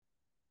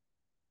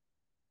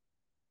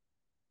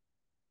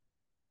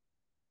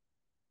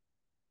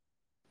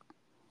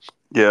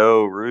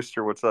Yo,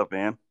 Rooster, what's up,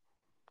 man?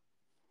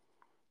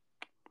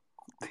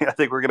 I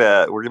think we're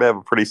gonna have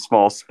a pretty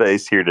small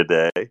space here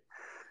today,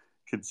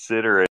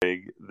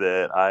 considering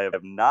that I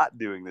am not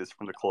doing this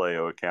from the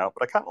Kaleo account,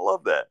 but I kind of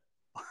love that.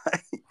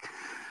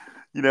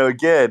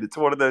 Again, it's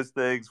one of those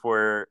things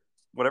where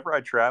whenever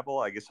I travel,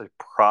 I guess I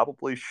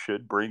probably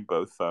should bring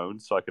both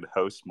phones so I could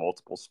host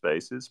multiple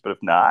spaces. But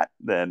if not,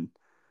 then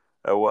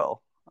oh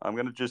well. I'm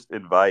gonna just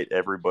invite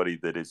everybody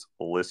that is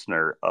a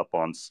listener up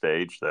on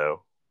stage,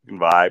 though. You can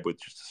vibe with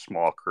just a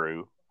small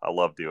crew. I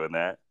love doing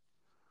that.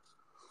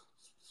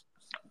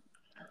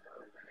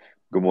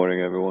 Good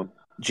morning, everyone.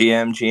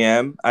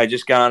 GM. I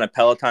just got on a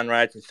Peloton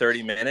ride for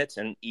 30 minutes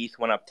and ETH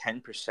went up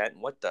 10%.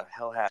 What the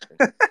hell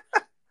happened?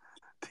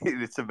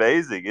 Dude, it's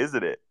amazing,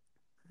 isn't it?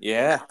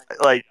 Yeah.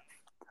 Like,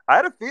 I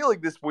had a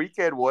feeling this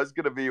weekend was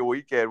going to be a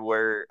weekend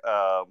where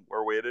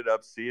we ended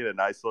up seeing a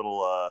nice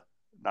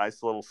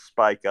little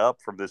spike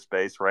up from this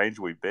base range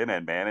we've been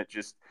in. Man, it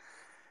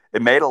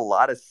made a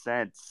lot of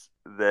sense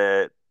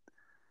that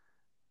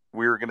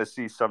we were going to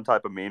see some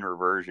type of mean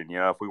reversion.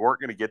 If we weren't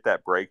going to get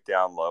that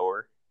breakdown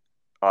lower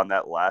on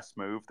that last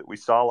move that we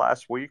saw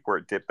last week where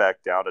it dipped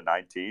back down to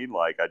 19,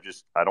 like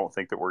I don't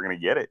think that we're going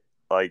to get it.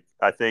 Like,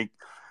 I think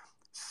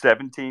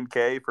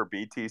 17K for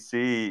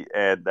BTC,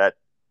 and that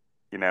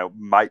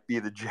might be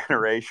the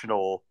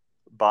generational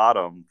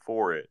bottom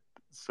for it.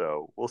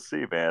 So we'll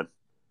see, man.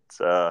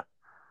 It's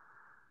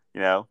you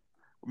know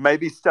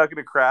maybe stuck in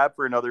a crab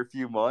for another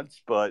few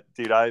months, but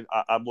dude,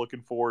 I'm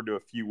looking forward to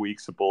a few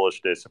weeks of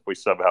bullishness if we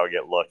somehow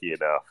get lucky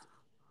enough.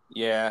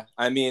 Yeah.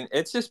 I mean,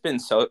 it's just been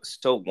so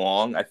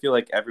long. I feel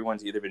like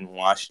everyone's either been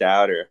washed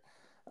out or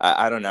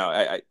I don't know.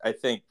 I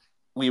think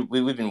we've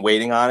been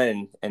waiting on it,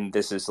 and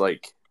this is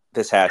like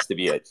this has to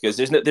be it because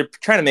they're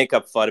trying to make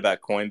up FUD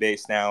about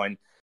Coinbase now, and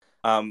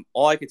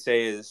all I could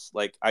say is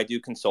like I do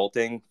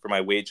consulting for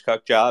my wage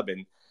cut job,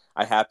 and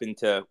I happen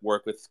to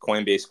work with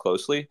Coinbase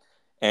closely,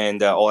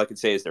 and all I could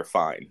say is they're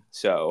fine.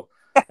 So,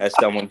 as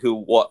someone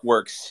who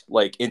works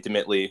like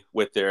intimately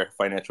with their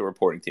financial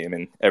reporting team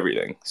and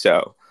everything,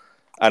 so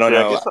I don't See,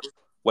 know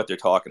what they're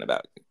talking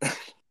about.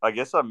 I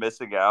guess I'm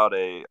missing out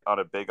on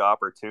a big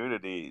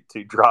opportunity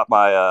to drop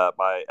my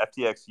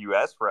FTX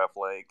US ref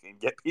link and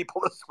get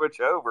people to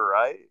switch over,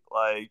 right?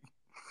 Like,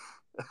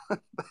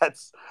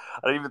 that's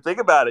I don't even think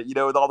about it.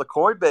 With all the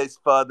Coinbase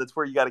fund, that's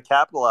where you got to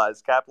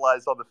capitalize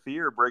on the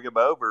fear, bring them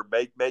over,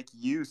 make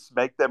use,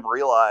 make them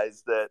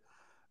realize that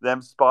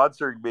them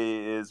sponsoring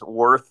me is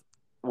worth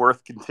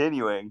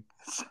continuing.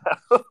 So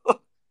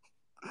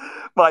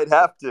might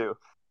have to.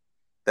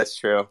 That's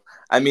true.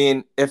 I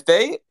mean, if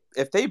Sam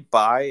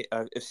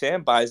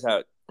buys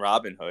out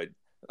Robinhood,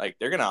 like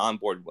they're gonna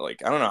onboard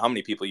like I don't know how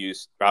many people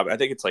use Robin. I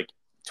think it's like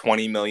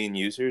 20 million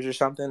users or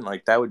something.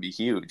 Like that would be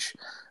huge.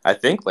 I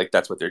think like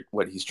that's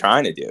what he's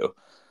trying to do.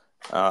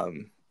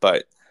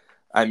 But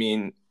I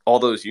mean, all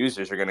those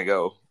users are gonna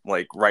go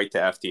like right to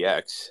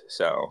FTX.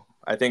 So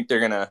I think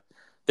they're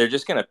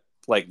just gonna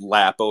like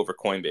lap over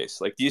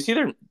Coinbase. Like, do you see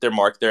their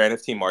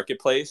NFT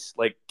marketplace?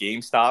 Like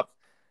GameStop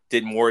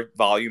did more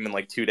volume in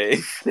like 2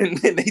 days than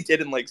they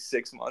did in like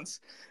 6 months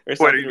or Wait, are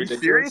something you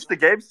ridiculous. serious? The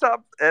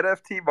GameStop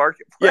NFT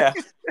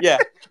marketplace? Yeah.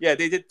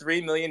 They did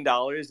 $3 million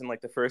in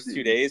like the first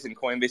 2 days, and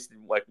Coinbase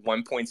did like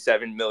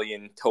 1.7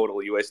 million total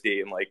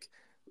USD, and like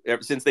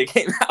ever since they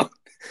came out.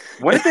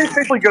 When did they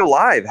officially go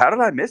live? How did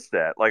I miss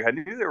that? Like, I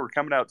knew they were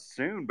coming out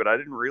soon, but I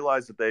didn't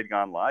realize that they'd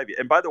gone live.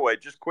 And by the way,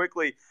 just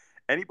quickly,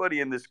 anybody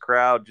in this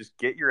crowd, just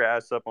get your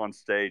ass up on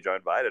stage. I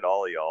invited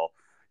all of y'all.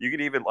 You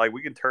can even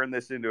we can turn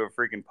this into a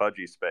freaking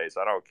pudgy space.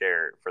 I don't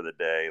care for the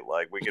day.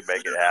 Like, we can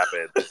make it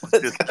happen. This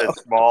is just a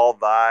small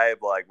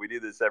vibe. Like, we do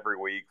this every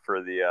week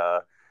for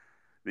the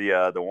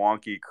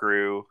Wonky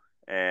crew,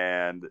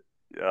 and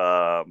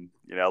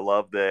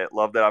love that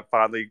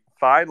I'm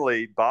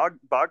finally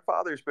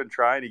Bogfather's been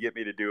trying to get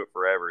me to do it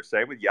forever.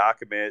 Same with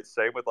Yakamit,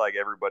 same with like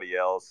everybody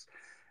else,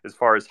 as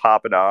far as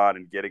hopping on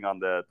and getting on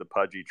the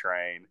pudgy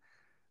train.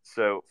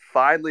 So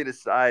finally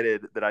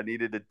decided that I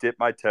needed to dip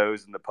my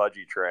toes in the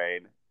pudgy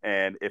train.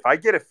 And if I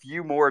get a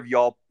few more of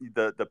y'all,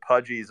 the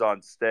pudgies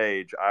on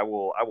stage, I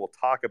will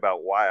talk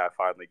about why I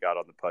finally got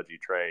on the pudgy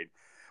train.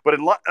 But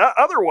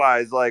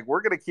otherwise, like,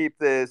 we're gonna keep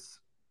this,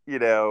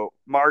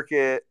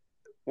 market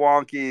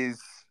wonkies,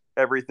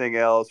 everything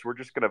else. We're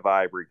just gonna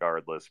vibe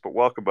regardless. But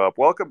welcome up,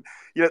 welcome.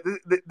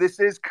 This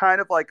is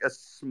kind of like a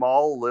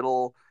small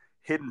little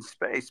hidden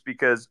space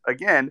because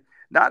again,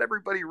 not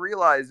everybody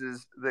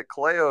realizes that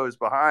Kaleo is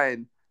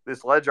behind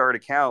this ledge art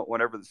account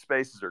whenever the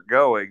spaces are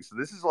going. So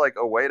this is like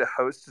a way to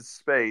host a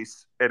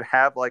space and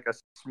have like a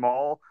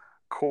small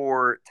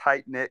core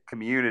tight knit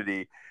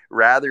community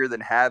rather than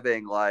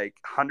having like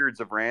hundreds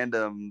of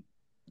random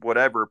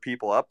whatever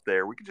people up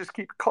there. We can just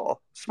keep it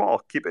small,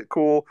 keep it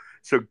cool.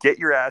 So get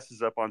your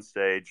asses up on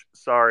stage.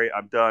 Sorry,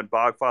 I'm done.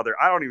 Bogfather,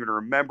 I don't even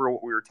remember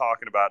what we were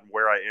talking about and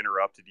where I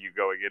interrupted you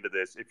going into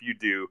this. If you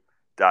do,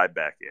 dive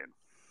back in.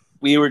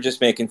 We were just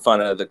making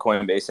fun of the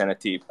Coinbase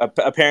NFT.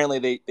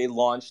 Apparently, they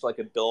launched like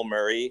a Bill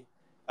Murray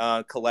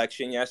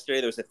collection yesterday.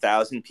 There was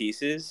 1,000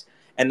 pieces,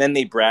 and then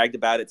they bragged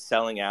about it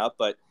selling out.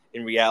 But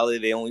in reality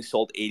they only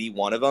sold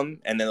 81 of them,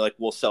 and then like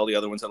we'll sell the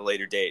other ones on a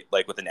later date,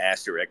 like with an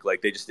asterisk,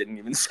 like they just didn't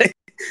even say,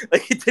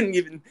 like it didn't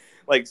even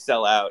like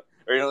sell out,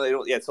 or they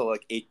don't, yeah, it's sold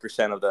like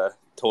 8% of the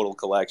total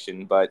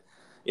collection, but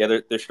yeah,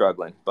 they're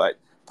struggling. But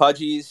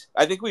Pudgies,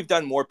 I think we've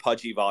done more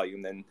Pudgy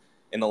volume than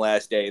in the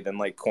last day than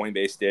like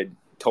Coinbase did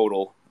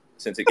total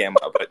since it came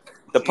out. But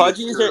the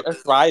Pudgies are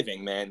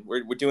thriving, man.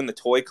 We're doing the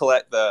toy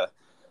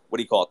what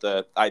do you call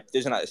it?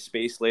 There's a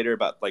space later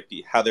about like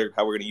how we're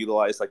going to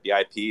utilize like the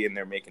IP, and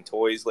they're making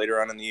toys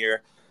later on in the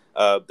year.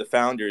 The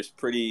founder's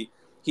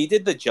he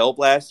did the gel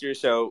blaster,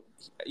 so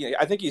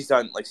I think he's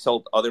done like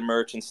sold other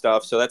merch and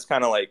stuff. So that's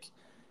kind of like,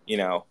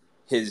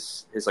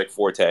 his like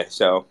forte.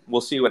 So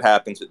we'll see what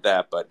happens with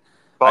that. But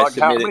Bog,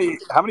 how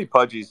many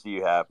Pudgies do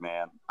you have,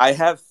 man? I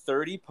have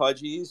 30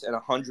 Pudgies and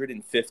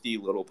 150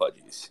 little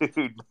Pudgies.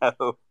 Dude,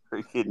 no.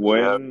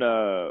 When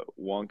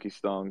Wonky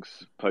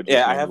Stonks Pudgy,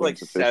 yeah, I have like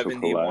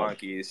 70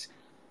 Wonkies.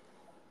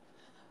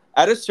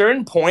 At a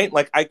certain point,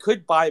 like I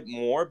could buy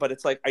more, but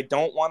it's like I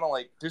don't want to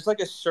like. There's like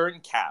a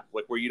certain cap,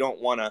 like where you don't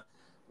want to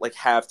like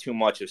have too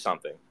much of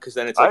something, because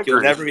then it's like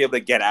you'll never be able to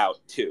get out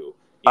too.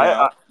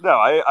 I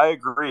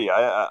agree.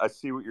 I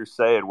see what you're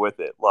saying with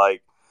it,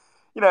 like,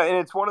 and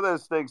it's one of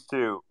those things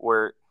too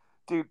where,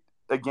 dude,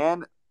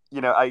 again,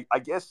 I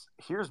guess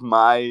here's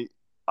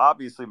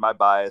obviously my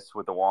bias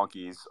with the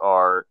Wonkies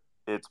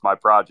it's my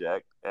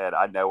project and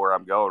I know where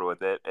I'm going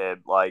with it.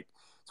 And like,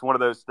 it's one of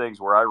those things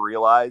where I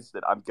realize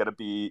that I'm going to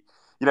be,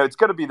 it's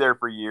going to be there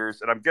for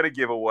years, and I'm going to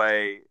give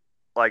away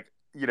like,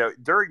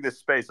 during this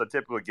space, I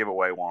typically give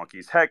away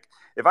Wonkies. Heck,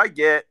 if I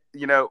get,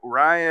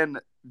 Ryan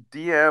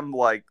DM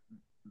like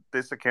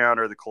this account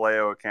or the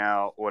Kaleo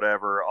account,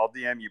 whatever, I'll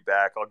DM you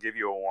back. I'll give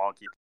you a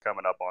Wonky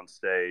coming up on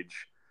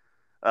stage.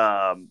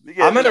 I'm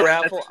gonna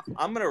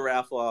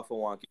raffle off a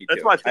Wonky too.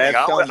 That's my thing. I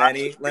have so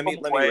many. Let me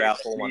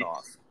raffle one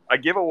off. I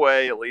give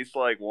away at least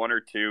like one or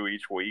two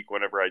each week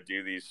whenever I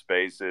do these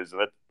spaces.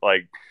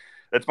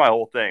 That's my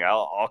whole thing.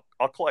 I'll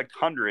collect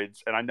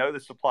hundreds, and I know the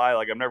supply.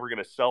 Like, I'm never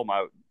gonna sell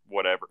my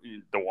the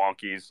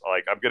Wonkies.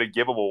 Like, I'm gonna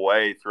give them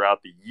away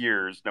throughout the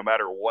years, no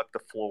matter what the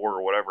floor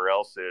or whatever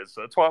else is. So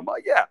that's why I'm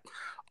like, yeah,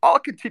 I'll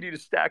continue to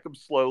stack them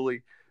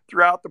slowly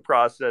throughout the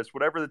process,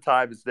 whatever the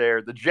time is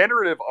there. The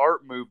generative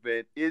art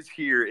movement is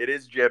here. It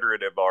is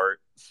generative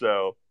art.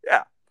 So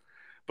yeah.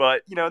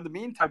 But, in the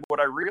meantime, what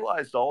I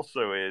realized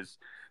also is,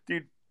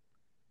 dude,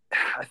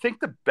 I think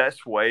the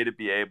best way to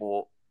be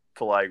able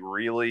to like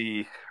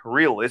really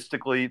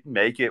realistically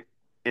make it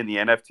in the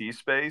NFT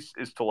space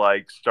is to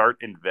like start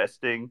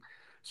investing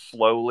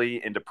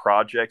slowly into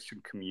projects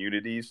and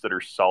communities that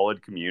are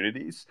solid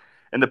communities.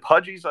 And the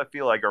Pudgies, I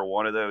feel like, are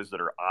one of those that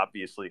are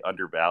obviously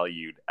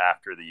undervalued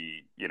after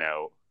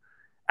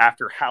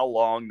after how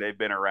long they've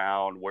been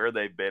around, where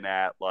they've been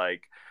at.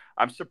 Like,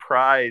 I'm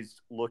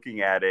surprised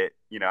looking at it.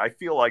 I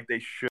feel like they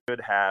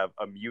should have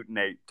a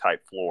Mutinate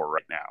type floor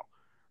right now,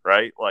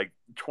 right? Like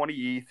 20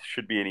 ETH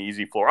should be an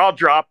easy floor. I'll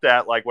drop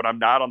that like when I'm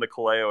not on the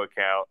Kaleo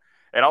account,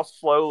 and I'm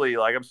slowly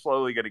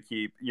going to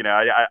keep,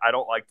 I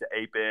don't like to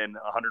ape in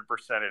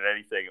 100% at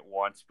anything at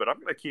once, but I'm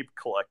going to keep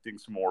collecting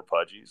some more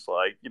Pudgies.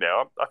 Like,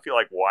 I feel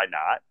like, why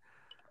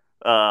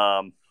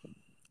not?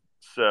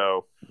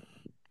 So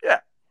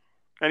yeah.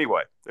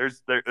 Anyway,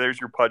 there's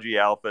your Pudgy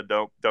Alpha.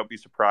 Don't be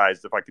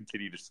surprised if I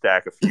continue to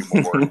stack a few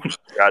more. I'm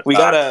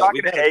not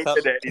going to ape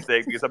into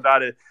anything because I'm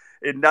not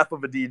enough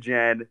of a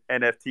degen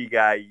NFT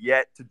guy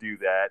yet to do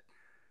that.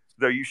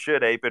 Though you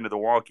should ape into the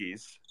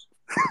Wonkies.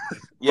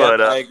 Yeah,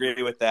 I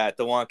agree with that.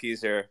 The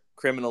Wonkies are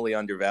criminally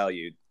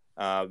undervalued.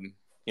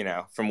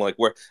 From like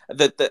where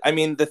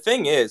the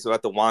thing is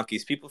about the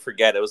Wonkies, people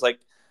forget it was like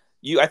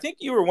I think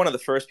you were one of the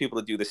first people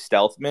to do the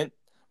stealth mint.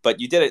 But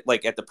you did it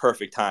like at the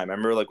perfect time. I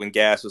remember like when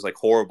gas was like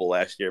horrible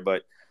last year,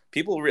 but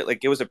people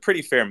it was a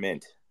pretty fair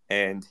mint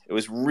and it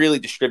was really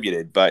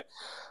distributed. But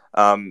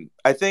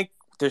I think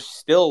there's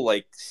still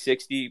like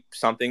 60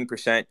 something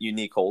 %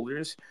 unique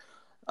holders.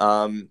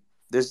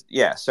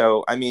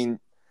 So I mean,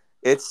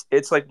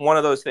 it's like one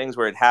of those things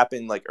where it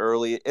happened like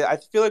early. I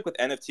feel like with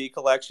NFT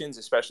collections,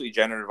 especially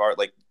generative art,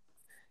 like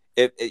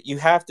you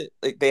have to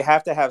they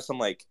have to have some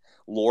like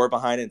lore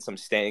behind it and some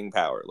staying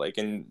power. Like,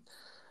 and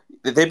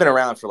they've been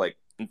around for like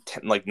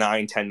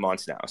 9-10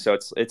 months now, so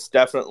it's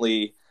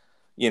definitely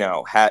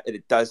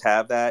it does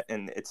have that,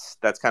 and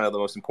that's kind of the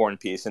most important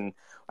piece. And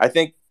I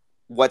think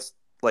what's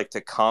like to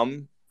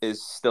come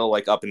is still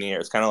like up in the air.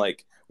 It's kind of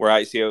like where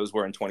ICOs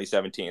were in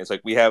 2017. It's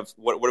like we have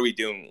what are we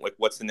doing? Like,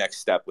 what's the next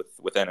step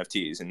with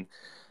NFTs? And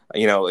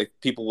like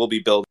people will be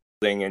building,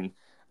 and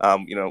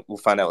we'll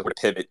find out what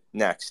pivot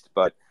next.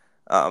 But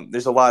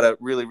there's a lot of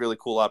really really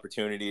cool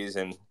opportunities,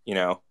 and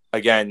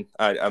again,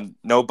 I'm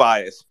no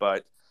bias,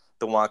 but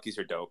the Wonkies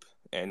are dope,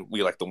 and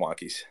we like the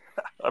Wonkies.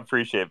 I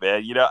appreciate it,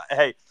 man.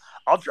 Hey,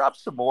 I'll drop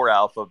some more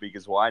alpha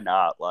because why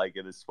not? Like,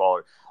 in a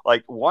smaller,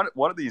 like one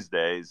of these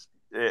days.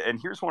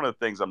 And here's one of the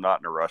things I'm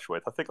not in a rush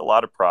with. I think a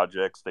lot of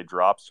projects, they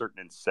drop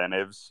certain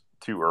incentives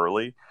too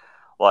early.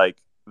 Like,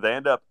 they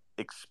end up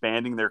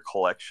expanding their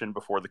collection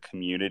before the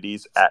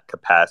community's at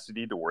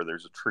capacity to where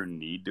there's a true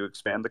need to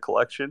expand the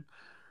collection.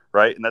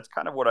 right? And that's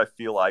kind of what I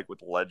feel like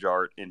with ledge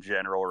art in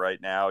general right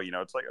now.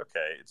 It's like,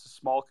 okay, it's a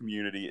small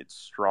community, it's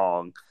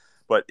strong,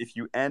 but if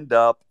you end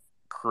up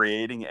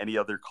creating any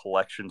other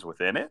collections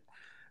within it,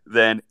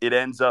 then it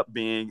ends up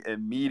being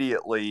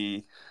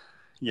immediately,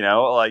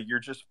 like you're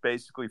just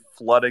basically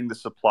flooding the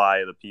supply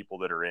of the people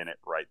that are in it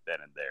right then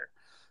and there.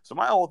 So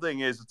my whole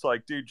thing is, it's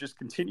like, dude, just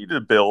continue to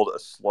build a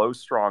slow,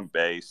 strong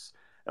base.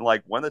 And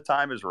like when the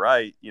time is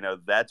right,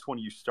 that's when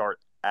you start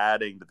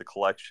adding to the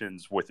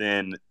collections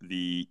within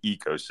the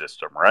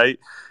ecosystem, right?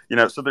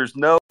 So there's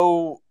no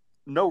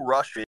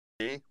rush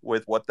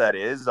with what that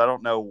is. I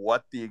don't know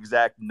what the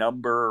exact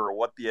number or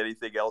what the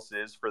anything else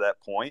is for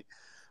that point.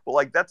 But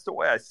like that's the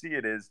way I see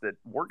it, is that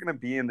we're going to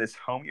be in this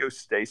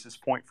homeostasis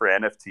point for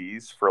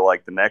NFTs for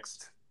like the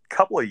next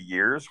couple of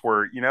years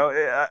where,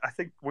 I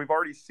think we've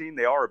already seen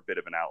they are a bit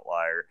of an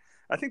outlier.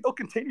 I think they'll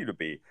continue to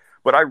be.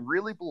 But I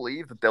really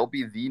believe that they'll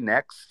be the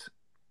next,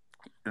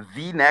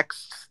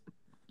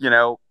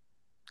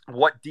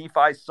 what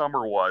DeFi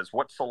summer was,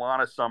 what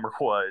Solana summer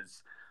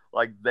was.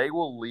 Like they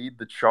will lead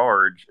the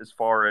charge as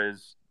far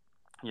as,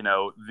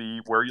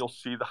 the where you'll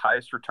see the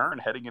highest return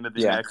heading into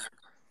the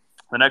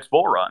next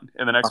bull run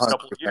in the next 100%.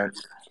 couple of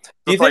years. So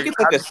do you think it's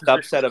like a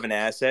subset of an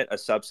asset, a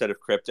subset of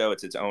crypto?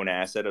 It's its own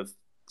asset of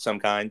some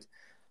kind,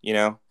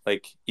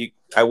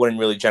 I wouldn't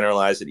really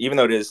generalize it, even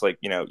though it is like,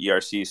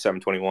 ERC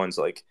 721's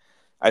like,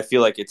 I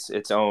feel like it's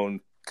its own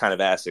kind of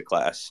asset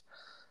class.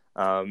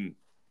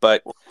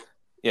 But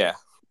yeah.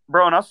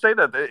 Bro, and I'll say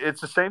that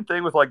it's the same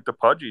thing with like the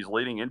Pudgies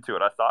leading into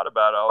it. I thought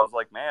about it. I was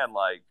like, man,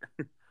 like,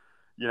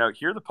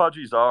 here the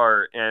Pudgies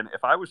are. And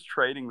if I was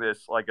trading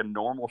this like a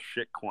normal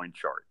shitcoin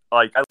chart,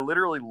 like I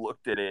literally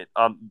looked at it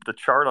on the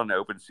chart on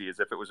OpenSea as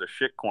if it was a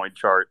shitcoin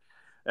chart.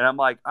 And I'm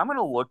like, I'm going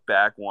to look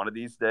back one of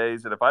these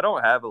days. And if I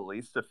don't have at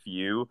least a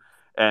few,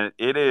 and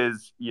it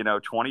is,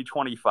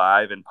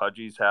 2025 and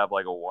Pudgies have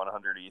like a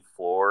 100 ETH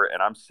floor,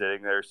 and I'm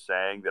sitting there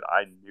saying that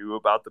I knew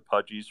about the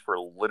Pudgies for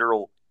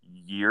literal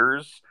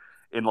years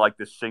in like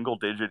the single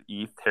digit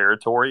ETH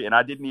territory, and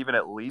I didn't even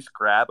at least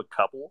grab a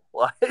couple,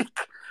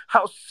 like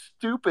how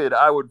stupid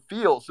I would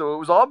feel. So it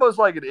was almost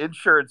like an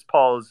insurance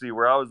policy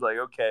where I was like,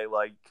 okay,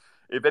 like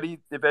if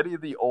any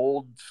of the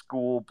old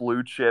school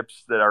blue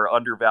chips that are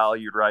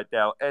undervalued right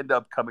now end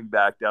up coming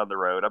back down the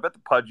road, I bet the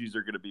Pudgies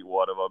are going to be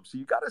one of them. So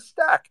you got to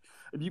stack,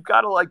 and you've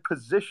got to like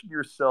position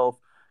yourself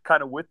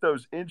kind of with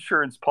those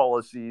insurance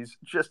policies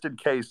just in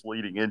case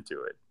leading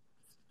into it.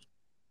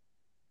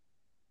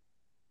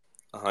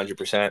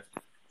 100%.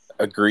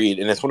 Agreed.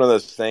 And it's one of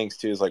those things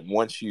too, is like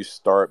once you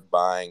start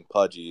buying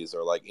Pudgies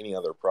or like any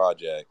other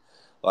project,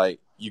 like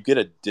you get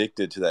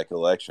addicted to that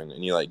collection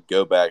and you like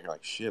go back and you're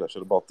like, shit, I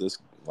should have bought this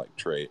like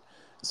trait.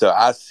 So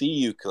I see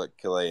you,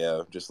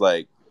 Kaleo, just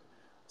like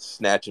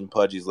snatching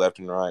Pudgies left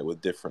and right with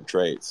different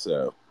traits.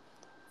 So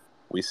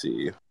we see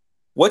you.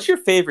 What's your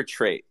favorite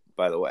trait,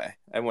 by the way?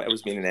 I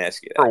was meaning to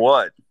ask you that. For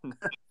what?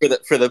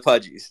 for the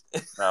Pudgies.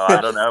 No,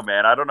 I don't know,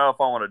 man. I don't know if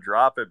I want to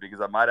drop it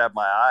because I might have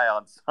my eye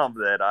on some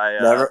that I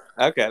Never.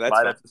 Okay, that's might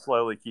fine. have to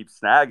slowly keep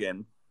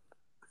snagging.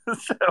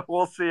 So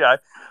we'll see. I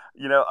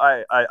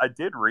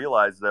did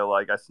realize though,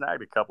 like I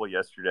snagged a couple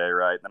yesterday,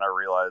 right? And then I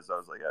realized I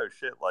was like, oh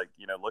shit, like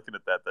looking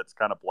at that's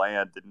kind of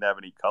bland, didn't have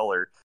any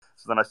color.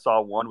 So then I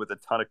saw one with a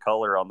ton of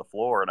color on the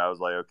floor, and I was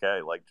like,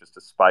 okay, like just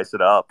to spice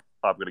it up,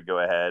 I'm gonna go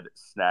ahead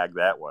snag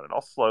that one, and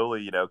I'll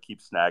slowly keep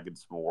snagging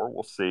some more.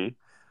 We'll see.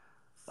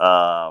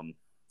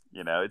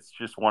 It's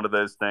just one of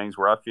those things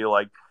where I feel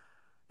like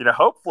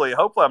hopefully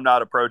I'm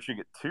not approaching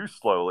it too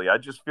slowly. I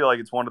just feel like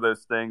it's one of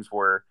those things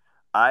where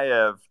I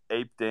have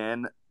aped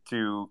in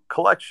to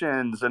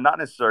collections, and not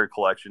necessarily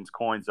collections,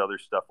 coins, other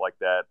stuff like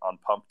that on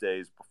pump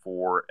days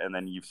before. And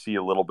then you see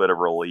a little bit of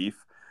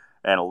relief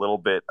and a little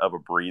bit of a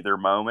breather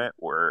moment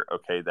where,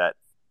 okay, that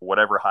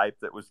whatever hype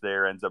that was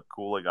there ends up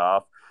cooling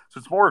off. So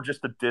it's more of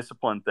just a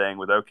discipline thing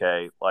with,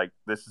 okay, like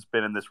this has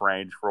been in this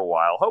range for a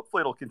while.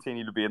 Hopefully it'll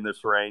continue to be in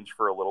this range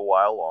for a little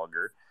while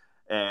longer.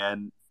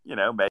 And,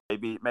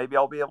 maybe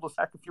I'll be able to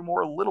stack a few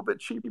more a little bit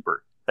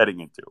cheaper heading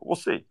into it. We'll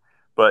see.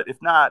 But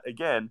if not,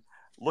 again,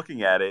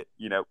 looking at it,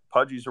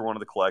 Pudgies are one of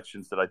the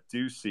collections that I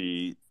do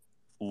see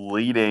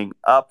leading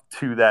up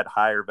to that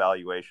higher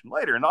valuation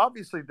later. And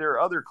obviously there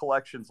are other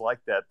collections like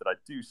that I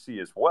do see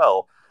as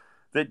well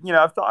that,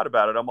 I've thought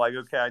about it. I'm like,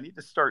 okay, I need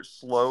to start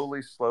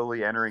slowly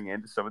entering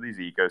into some of these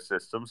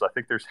ecosystems. I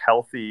think there's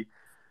healthy,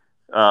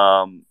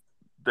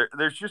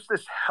 there's just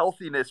this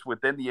healthiness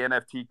within the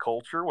NFT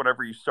culture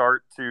whenever you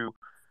start to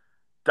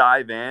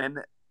dive in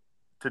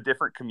to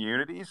different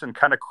communities and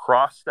kind of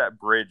cross that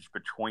bridge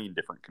between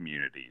different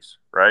communities,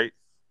 right?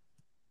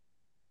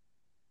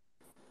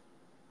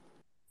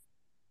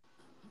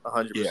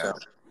 100%. Yeah.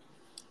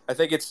 I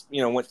think it's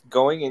when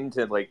going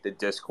into like the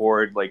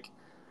Discord, like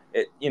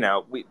it,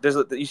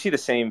 you see the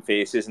same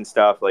faces and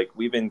stuff. Like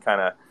we've been kind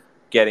of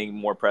getting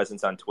more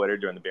presence on Twitter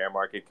during the bear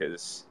market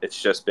because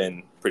it's just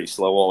been pretty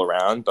slow all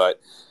around. But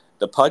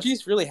the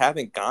Pudgies really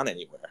haven't gone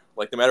anywhere.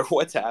 Like no matter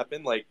what's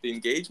happened, like the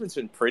engagement's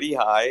been pretty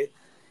high.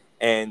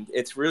 And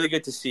it's really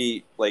good to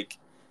see like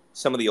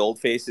some of the old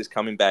faces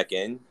coming back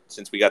in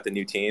since we got the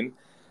new team.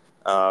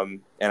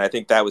 And I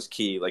think that was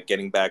key, like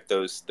getting back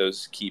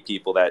those key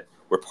people that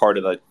were part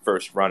of the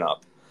first run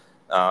up.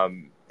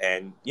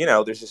 And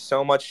there's just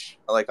so much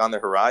like on the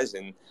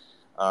horizon.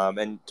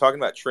 And talking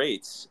about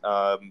traits,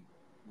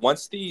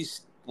 once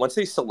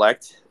they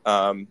select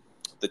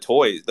the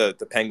toys,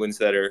 the penguins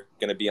that are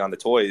going to be on the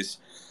toys,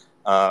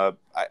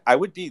 I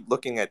would be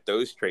looking at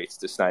those traits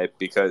to snipe,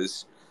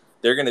 because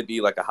they're going to be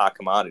like a hot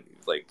commodity,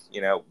 like,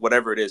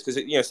 whatever it is.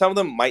 Because, some of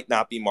them might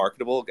not be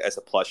marketable as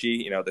a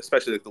plushie,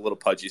 especially like the little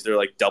pudgies. They're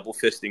like double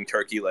fisting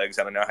turkey legs.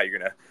 I don't know how you're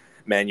going to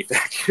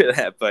manufacture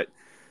that, but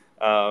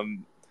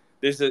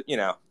there's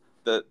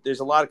there's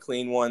a lot of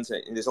clean ones,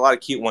 and there's a lot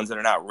of cute ones that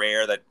are not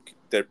rare that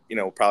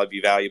will probably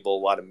be valuable.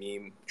 A lot of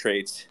meme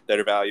traits that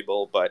are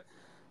valuable, but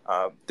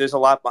there's a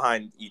lot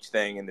behind each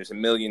thing, and there's a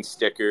million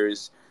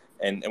stickers,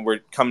 and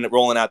we're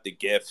rolling out the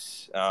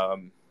GIFs.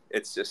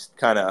 It's just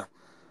kind of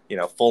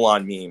full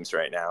on memes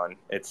right now, and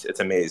it's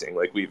amazing.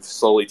 Like, we've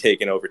slowly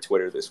taken over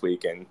Twitter this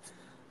week, and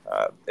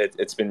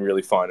it's been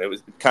really fun.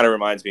 It kind of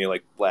reminds me of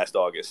like last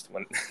August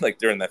when like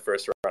during that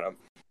first run up.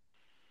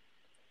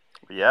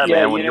 Yeah,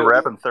 man, when you're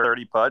repping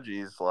 30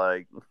 pudgies,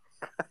 like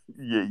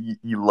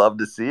you love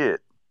to see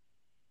it.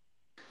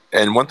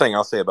 And one thing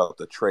I'll say about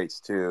the traits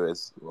too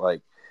is,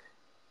 like,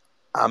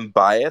 I'm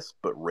biased,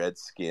 but red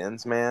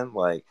skins, man,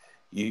 like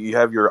you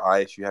have your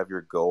ice, you have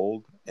your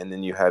gold, and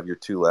then you have your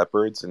two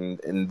leopards,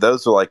 and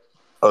those are like,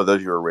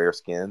 those are your rare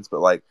skins,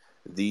 but like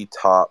the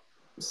top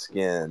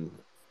skin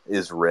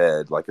is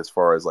red, like as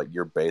far as like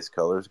your base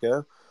colors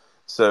go.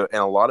 So,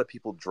 and a lot of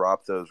people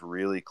drop those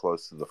really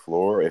close to the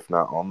floor, if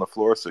not on the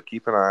floor. So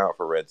keep an eye out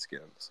for red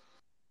skins.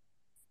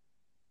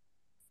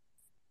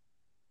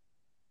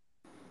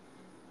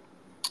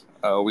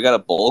 Oh, we got a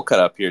bowl cut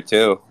up here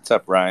too. What's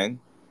up, Ryan?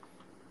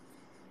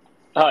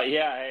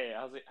 Yeah, hey,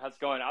 how's it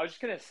going? I was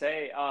just gonna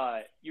say,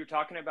 you were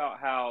talking about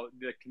how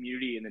the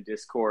community in the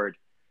Discord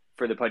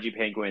for the Pudgy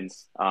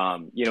Penguins,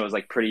 is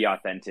like pretty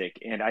authentic,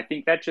 and I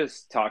think that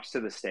just talks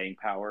to the staying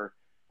power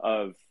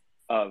of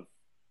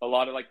a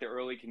lot of like the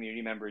early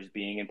community members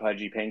being in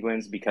Pudgy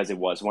Penguins, because it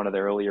was one of the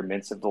earlier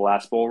mints of the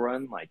last bull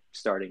run, like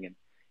starting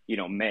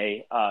in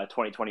May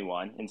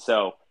 2021, and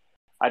so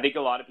I think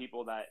a lot of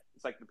people that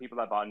it's like the people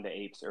that bought into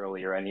Apes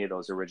early or any of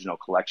those original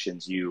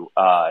collections,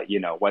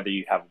 whether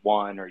you have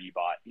one or you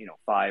bought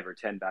 5 or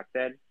 10 back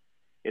then,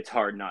 it's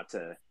hard not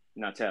to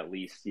at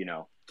least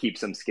keep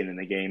some skin in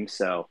the game.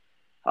 So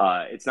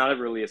it's not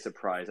really a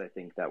surprise, I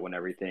think, that when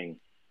everything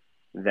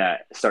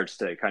that starts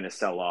to kind of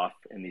sell off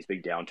in these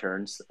big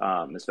downturns,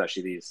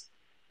 especially these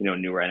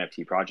newer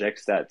NFT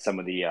projects, that some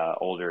of the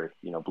older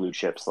blue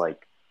chips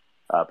like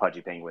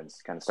Pudgy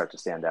Penguins kind of start to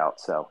stand out.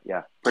 So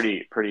yeah,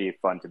 pretty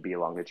fun to be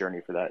along the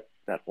journey for that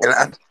whole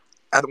thing.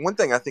 And one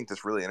thing I think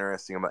that's really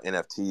interesting about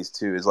NFTs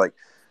too is like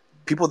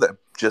people that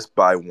just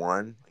buy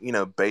one,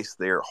 base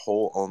their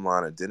whole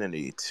online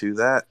identity to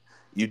that.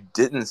 You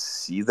didn't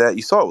see that.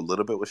 You saw a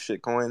little bit with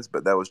shitcoins,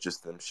 but that was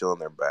just them shilling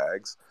their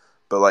bags.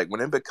 But like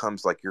when it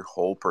becomes like your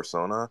whole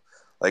persona,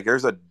 like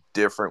there's a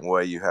different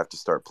way you have to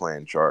start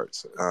playing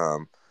charts.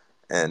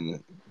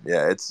 And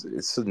yeah,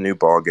 it's a new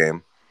ball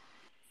game.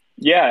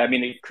 Yeah, I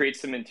mean, it creates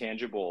some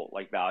intangible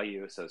like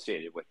value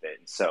associated with it.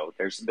 And so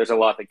there's a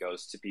lot that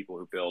goes to people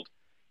who build,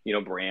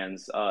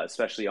 brands,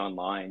 especially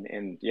online.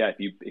 And yeah,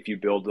 if you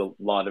build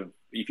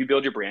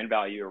your brand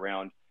value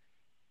around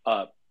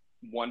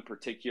one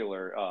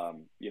particular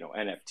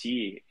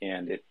NFT,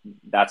 and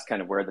that's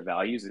kind of where the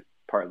value is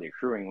partly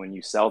accruing. When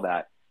you sell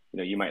that,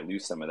 you might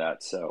lose some of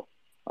that. So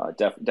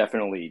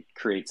definitely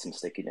create some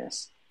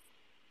stickiness.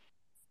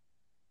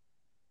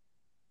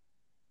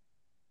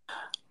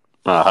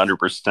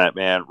 100%,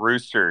 man.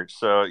 Rooster.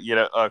 So,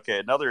 okay,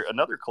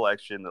 another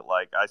collection that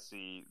like I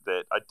see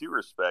that I do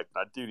respect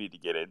and I do need to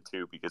get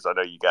into, because I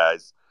know you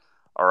guys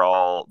are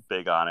all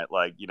big on it.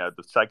 Like,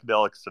 the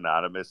Psychedelics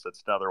Anonymous,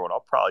 that's another one. I'll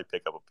probably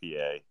pick up a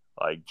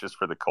PA, like just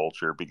for the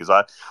culture, because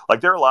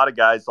there are a lot of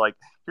guys, like,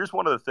 here's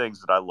one of the things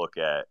that I look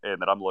at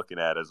and that I'm looking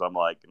at as I'm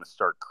like going to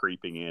start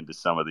creeping into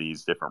some of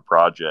these different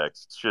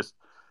projects. It's just,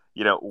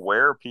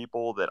 where are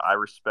people that I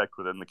respect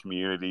within the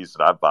communities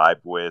that I vibe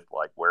with,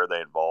 like where are they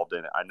involved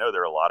in it? I know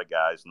there are a lot of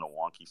guys in the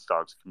Wonky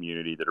Stonks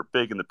community that are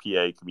big in the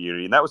PA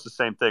community. And that was the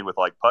same thing with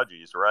like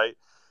Pudgies, right?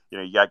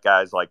 You got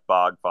guys like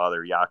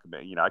Bogfather, Yakima,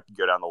 I could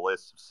go down the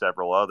list of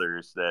several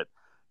others that,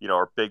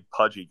 are big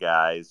Pudgy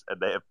guys, and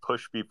they have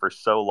pushed me for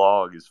so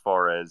long as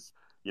far as,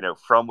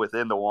 from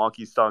within the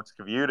Wonky Stonks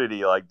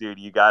community, like, dude,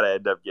 you got to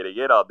end up getting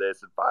in on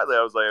this. And finally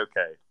I was like,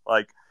 okay,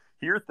 like,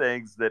 here are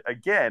things that,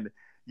 again,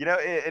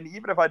 and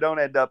even if I don't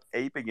end up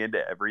aping into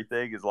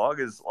everything, as long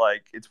as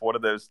like it's one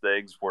of those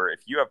things where if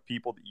you have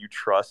people that you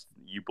trust,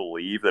 you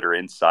believe that are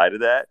inside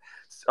of that,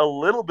 a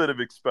little bit of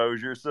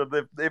exposure. So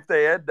that if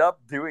they end up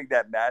doing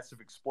that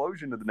massive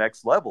explosion to the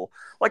next level,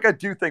 like I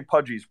do think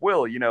Pudgies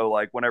will,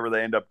 like whenever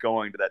they end up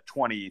going to that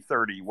 20,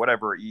 30,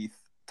 whatever ETH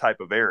type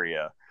of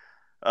area,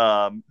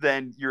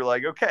 then you're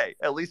like, okay,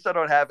 at least I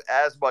don't have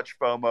as much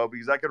FOMO,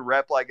 because I could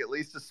rep like at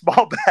least a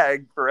small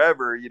bag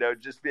forever,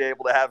 just be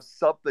able to have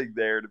something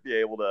there to be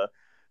able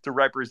to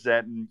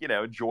represent and,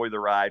 enjoy the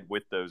ride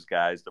with those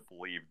guys that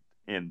believe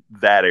in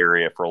that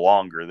area for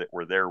longer that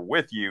were there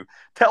with you,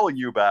 telling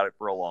you about it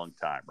for a long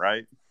time,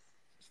 right?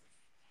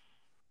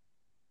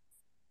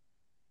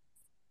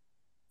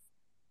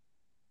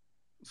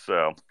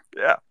 So,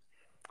 yeah.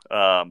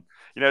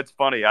 It's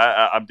funny.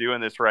 I'm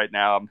doing this right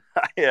now.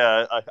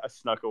 I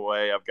snuck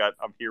away.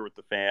 I'm here with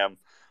the fam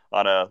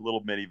on a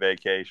little mini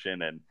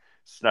vacation and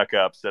snuck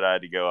up. Said I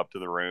had to go up to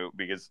the room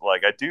because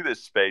like I do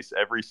this space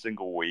every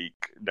single week,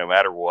 no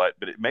matter what.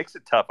 But it makes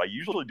it tough. I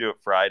usually do it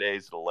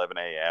Fridays at 11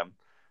 a.m.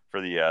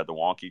 for the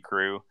Wonky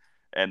crew,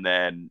 and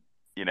then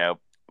you know.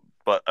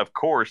 But of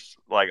course,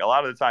 like a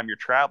lot of the time you're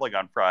traveling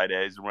on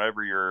Fridays, and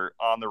whenever you're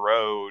on the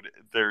road,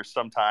 there's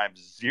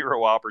sometimes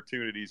zero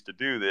opportunities to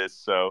do this.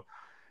 So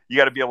you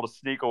got to be able to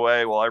sneak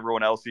away while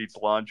everyone else eats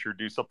lunch or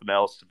do something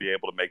else to be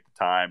able to make the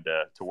time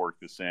to work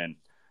this in.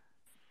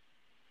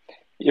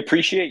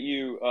 Appreciate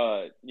you,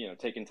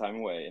 taking time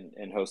away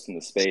and hosting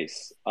the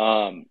space.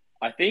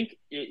 I think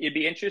it'd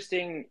be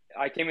interesting.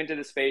 I came into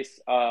the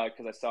space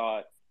because I saw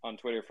it on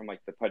Twitter from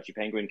like the Pudgy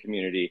Penguin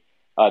community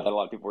that a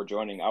lot of people were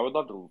joining. I would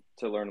love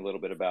to learn a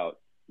little bit about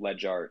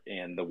ledge art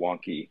and the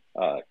Wonky,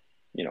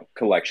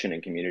 collection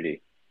and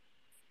community.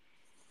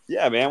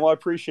 Yeah, man. Well, I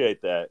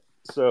appreciate that.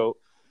 So,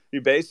 you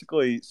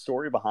basically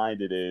story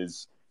behind it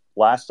is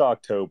last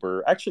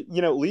October. Actually,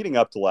 leading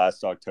up to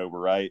last October,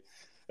 right?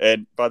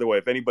 And by the way,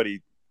 if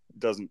anybody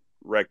doesn't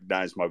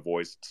recognize my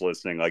voice that's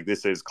listening, like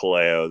this is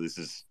Kaleo. This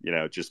is,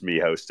 just me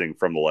hosting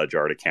from the Ledge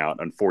Art account.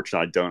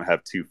 Unfortunately, I don't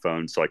have two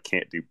phones, so I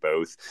can't do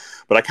both.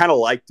 But I kind of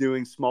like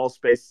doing small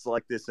spaces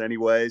like this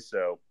anyway.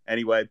 So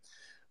anyway,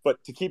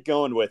 but to keep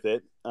going with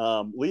it,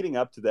 leading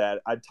up to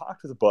that, I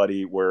talked with a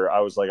buddy where I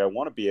was like, I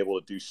want to be able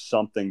to do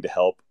something to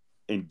help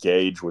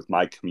engage with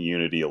my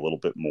community a little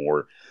bit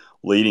more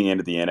leading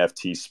into the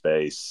NFT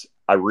space.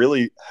 I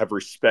really have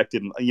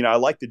respected, I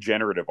like the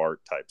generative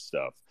art type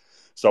stuff.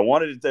 So I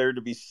wanted there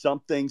to be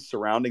something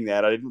surrounding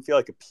that. I didn't feel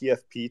like a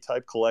PFP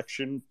type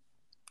collection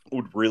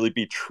would really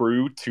be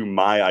true to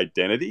my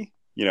identity,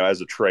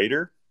 as a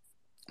trader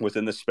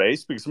within the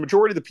space, because the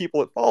majority of the people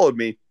that followed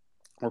me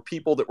were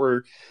people that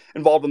were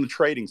involved in the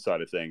trading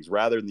side of things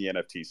rather than the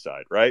NFT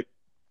side, right?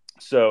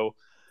 So,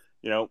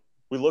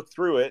 we looked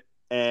through it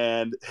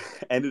and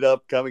ended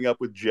up coming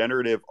up with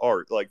generative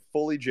art, like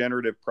fully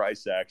generative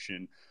price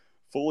action,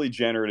 fully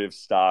generative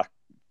stock,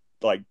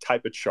 like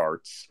type of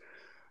charts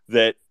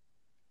that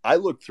I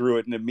looked through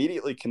it and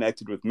immediately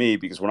connected with me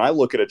because when I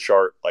look at a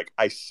chart, like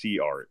I see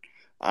art.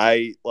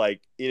 I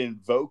like it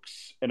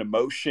invokes an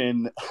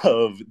emotion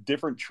of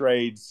different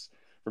trades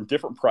from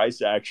different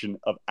price action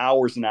of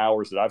hours and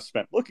hours that I've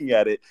spent looking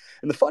at it.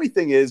 And the funny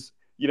thing is,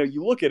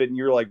 you look at it and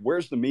you're like,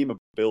 where's the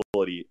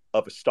memeability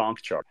of a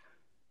Stonks chart?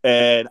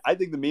 And I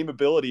think the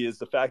memeability is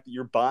the fact that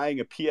you're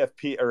buying a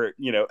PFP or,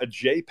 a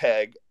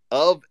JPEG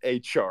of a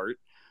chart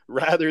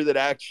rather than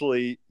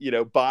actually,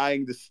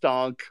 buying the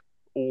stonk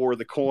or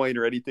the coin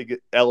or anything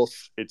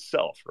else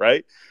itself,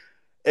 right?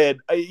 And,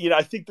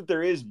 I think that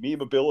there is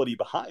memeability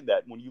behind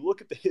that. And when you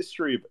look at the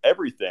history of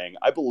everything,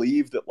 I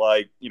believe that,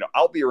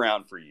 I'll be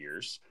around for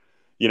years.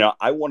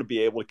 I want to be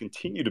able to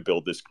continue to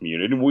build this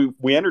community. And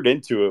we entered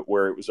into it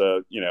where it was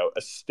a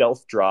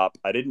stealth drop.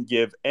 I didn't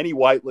give any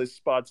whitelist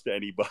spots to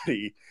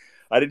anybody.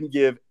 I didn't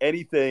give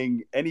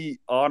any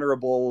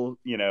honorable,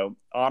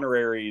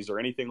 honoraries or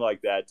anything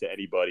like that to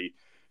anybody.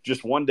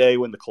 Just one day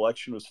when the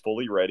collection was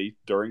fully ready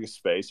during a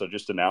space, I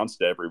just announced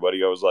to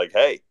everybody, I was like,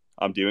 hey,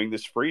 I'm doing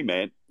this free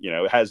mint.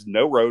 It has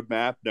no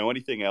roadmap, no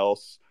anything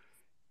else.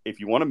 If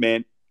you want to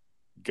mint,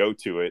 go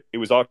to it. It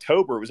was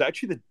October. It was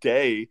actually the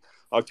day,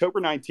 October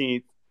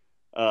 19th.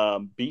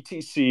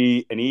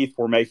 BTC and ETH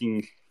were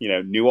making,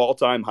 new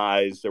all-time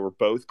highs. They were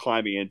both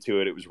climbing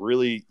into it. It was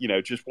really,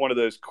 just one of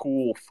those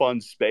cool,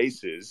 fun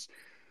spaces.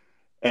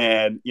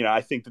 And,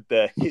 I think that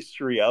the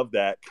history of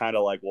that kind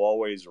of will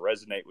always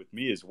resonate with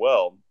me as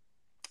well.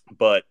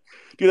 But,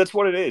 dude, that's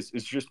what it is.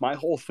 It's just my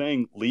whole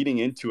thing leading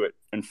into it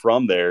and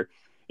from there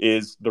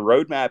is the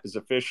roadmap is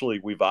officially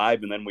we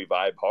vibe and then we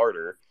vibe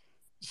harder.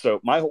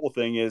 So my whole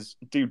thing is,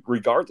 dude,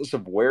 regardless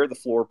of where the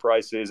floor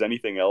price is,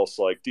 anything else,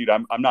 dude,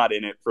 I'm not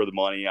in it for the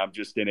money. I'm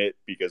just in it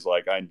because,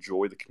 I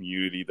enjoy the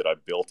community that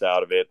I've built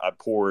out of it. I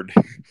poured,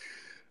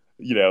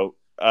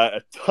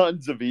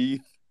 tons of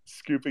ETH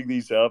scooping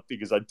these up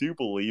because I do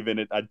believe in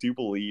it. I do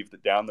believe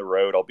that down the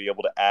road, I'll be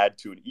able to add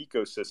to an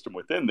ecosystem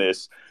within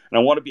this. And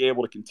I want to be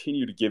able to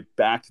continue to give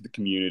back to the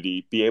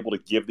community, be able to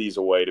give these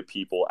away to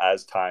people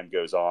as time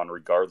goes on,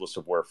 regardless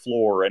of where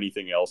floor or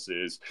anything else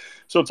is.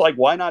 So it's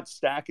why not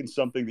stack in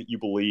something that you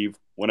believe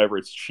whenever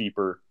it's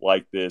cheaper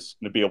like this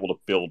and to be able to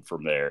build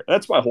from there? And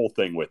that's my whole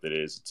thing with it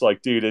is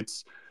it's dude,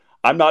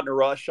 I'm not in a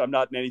rush. I'm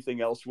not in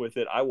anything else with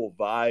it. I will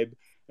vibe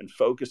and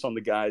focus on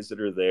the guys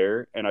that are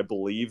there. And I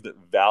believe that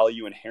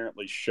value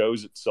inherently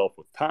shows itself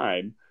with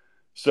time.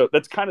 So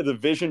that's kind of the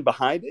vision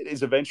behind it,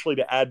 is eventually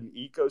to add an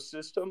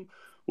ecosystem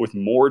with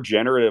more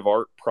generative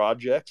art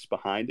projects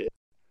behind it.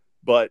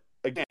 But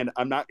again,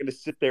 I'm not going to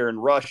sit there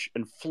and rush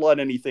and flood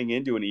anything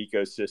into an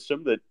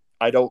ecosystem that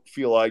I don't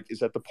feel like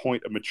is at the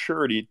point of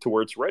maturity to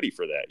where it's ready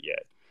for that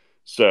yet.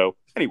 So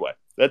anyway,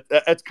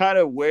 that's kind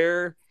of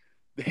where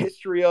the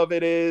history of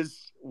it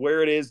is,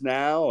 where it is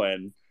now,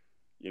 and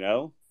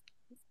And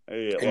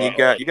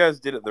you guys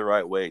did it the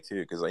right way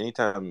too, because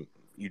anytime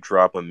you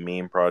drop a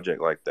meme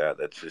project like that,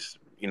 that's just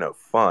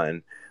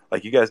fun.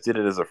 Like you guys did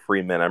it as a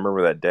free mint. I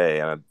remember that day,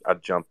 and I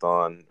jumped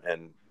on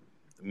and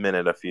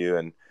minted a few,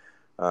 and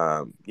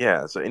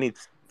yeah. So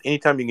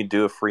anytime you can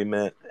do a free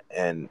mint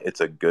and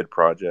it's a good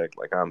project,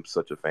 like I'm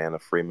such a fan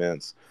of free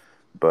mints.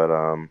 But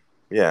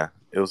yeah,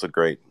 it was a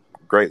great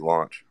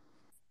launch.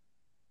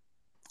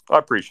 I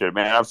appreciate it,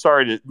 man. I'm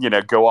sorry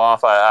to go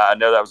off. I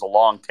know that was a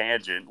long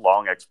tangent,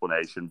 long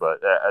explanation,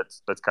 but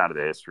that's kind of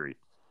the history.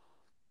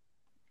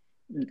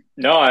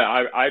 No,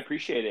 I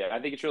appreciate it. I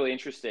think it's really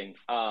interesting.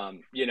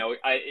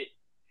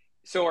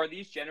 So are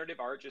these generative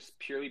art just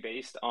purely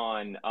based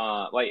on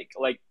like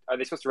are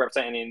they supposed to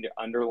represent any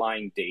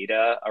underlying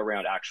data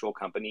around actual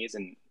companies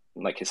and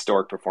like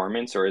historic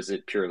performance, or is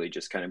it purely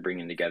just kind of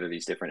bringing together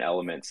these different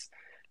elements,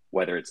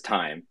 whether it's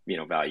time,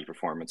 value,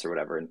 performance, or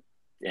whatever,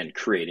 and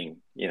creating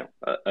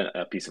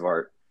a piece of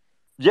art?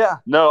 Yeah,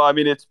 no, I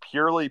mean it's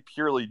purely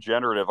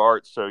generative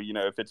art. So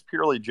if it's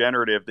purely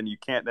generative, then you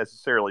can't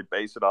necessarily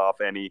base it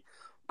off any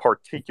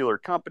particular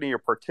company or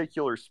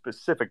particular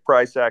specific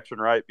price action,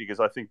 right? Because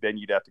I think then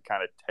you'd have to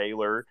kind of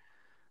tailor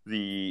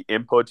the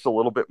inputs a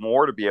little bit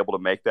more to be able to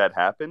make that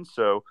happen.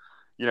 So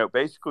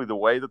basically the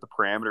way that the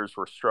parameters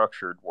were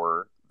structured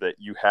were that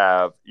you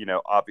have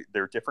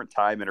there are different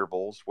time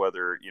intervals,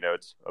 whether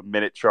it's a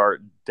minute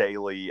chart,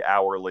 daily,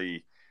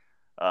 hourly,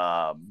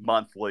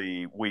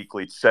 monthly,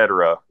 weekly,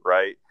 etc.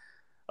 Right?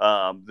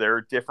 There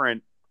are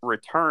different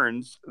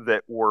returns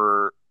that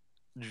were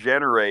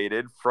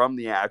generated from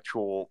the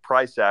actual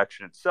price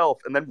action itself.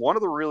 And then one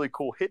of the really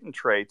cool hidden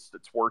traits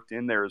that's worked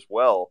in there as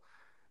well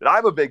that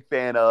I'm a big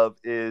fan of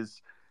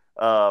is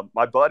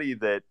my buddy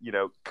that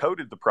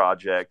coded the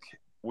project.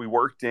 We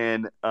worked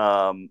in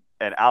an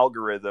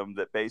algorithm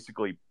that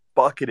basically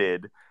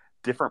bucketed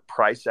different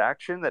price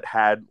action that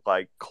had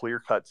like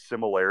clear-cut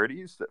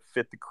similarities that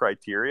fit the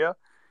criteria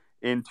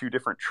into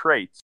different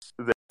traits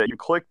that you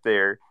click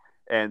there.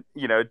 And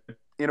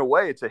in a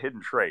way it's a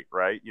hidden trait,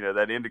 right?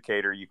 That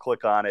indicator, you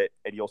click on it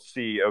and you'll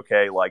see,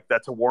 okay, like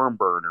that's a worm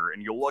burner,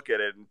 and you'll look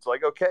at it and it's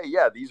like, okay,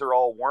 yeah, these are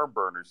all worm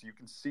burners. You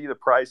can see the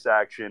price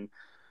action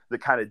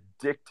that kind of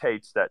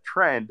dictates that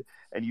trend,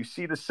 and you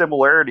see the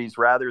similarities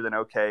rather than,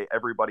 okay,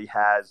 everybody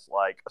has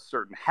like a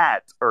certain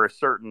hat or a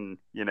certain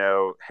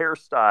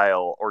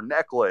hairstyle or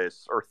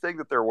necklace or thing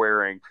that they're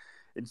wearing.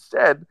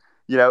 Instead,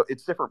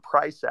 it's different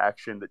price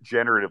action that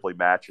generatively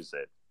matches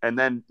it. And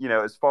then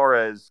as far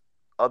as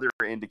other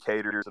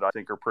indicators that I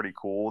think are pretty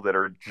cool that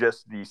are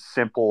just these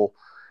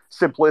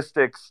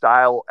simplistic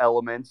style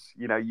elements,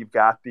 you've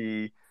got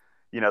the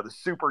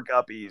super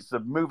guppies, the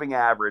moving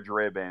average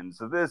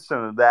ribbons, this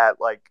and that,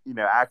 like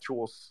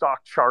actual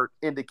stock chart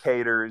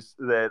indicators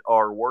that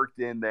are worked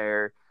in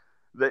there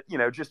that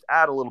just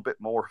add a little bit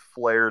more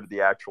flair to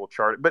the actual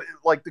chart. But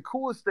like the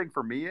coolest thing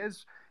for me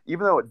is,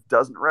 even though it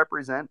doesn't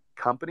represent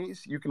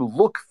companies, you can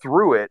look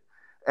through it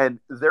and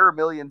there are a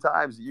million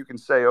times that you can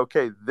say,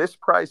 okay, this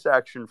price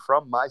action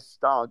from my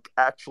stonk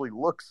actually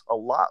looks a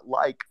lot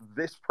like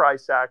this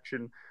price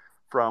action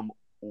from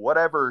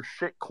whatever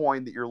shit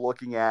coin that you're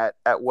looking at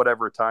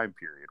whatever time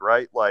period,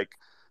 right? Like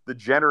the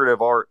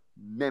generative art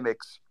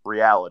mimics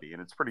reality,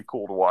 and it's pretty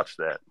cool to watch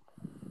that.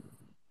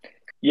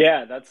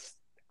 Yeah,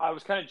 I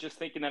was kind of just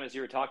thinking that as you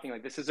were talking,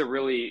 like this is a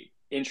really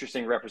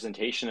interesting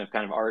representation of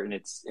kind of art in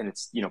its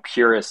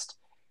purest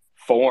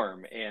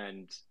form.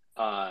 And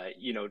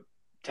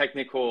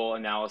technical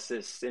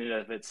analysis in and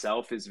of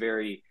itself is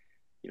very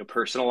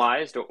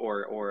personalized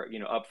or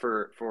up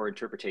for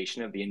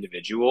interpretation of the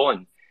individual.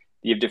 And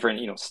you have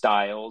different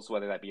styles,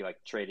 whether that be like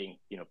trading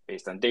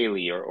based on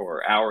daily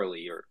or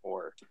hourly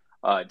or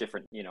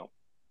different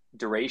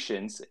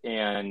durations.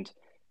 And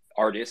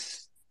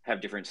artists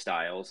have different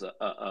styles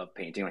of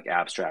painting, like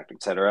abstract,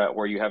 etc.,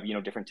 or you have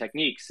different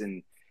techniques.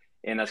 And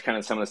that's kind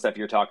of some of the stuff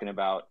you're talking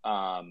about,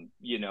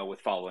 with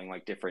following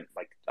like different,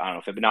 like, I don't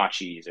know,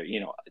 Fibonacci's or,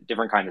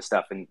 different kind of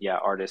stuff. And yeah,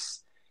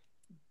 artists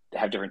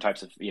have different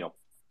types of,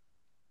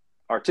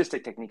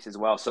 artistic techniques as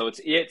well. So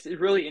it's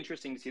really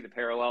interesting to see the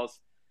parallels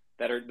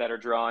that are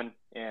drawn.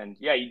 And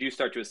yeah, you do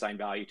start to assign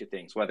value to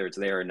things, whether it's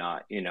there or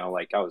not.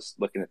 Like I was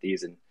looking at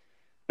these, and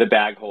the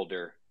bag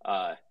holder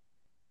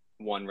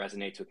one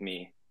resonates with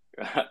me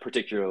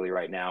particularly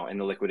right now, and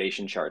the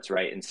liquidation charts,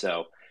 right? And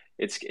so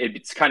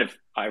it's kind of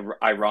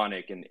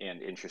ironic and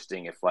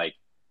interesting if, like,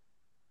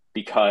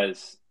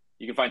 because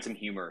you can find some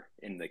humor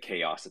in the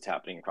chaos that's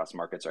happening across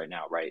markets right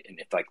now, right? And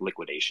if like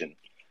liquidation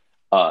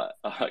a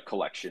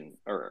collection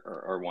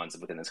or ones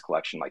within this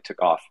collection like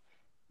took off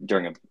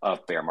during a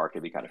bear market,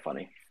 it'd be kind of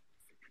funny.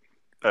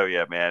 Oh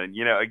yeah, man.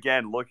 And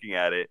again, looking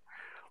at it,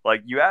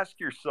 like you ask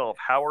yourself,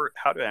 how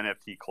do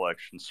NFT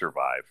collections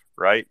survive,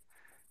 right?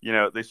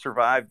 They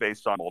survive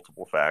based on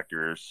multiple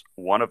factors.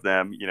 One of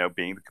them,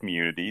 being the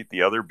community,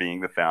 the other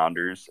being the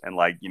founders. And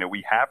like,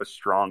 we have a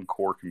strong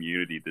core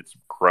community that's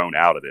grown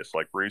out of this.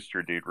 Like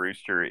Rooster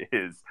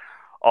is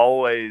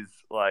always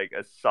like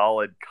a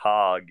solid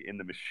cog in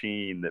the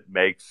machine that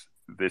makes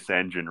this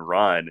engine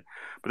run.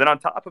 But then on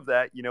top of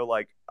that,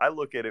 like I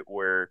look at it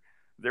where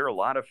there are a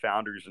lot of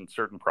founders in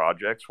certain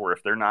projects where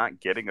if they're not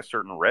getting a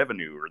certain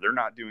revenue or they're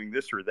not doing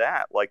this or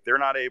that, like they're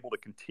not able to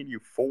continue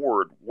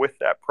forward with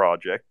that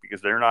project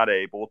because they're not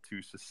able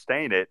to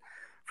sustain it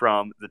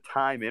from the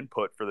time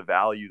input for the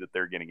value that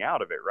they're getting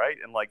out of it, right?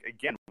 And like,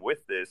 again,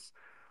 with this,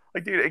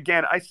 like, dude,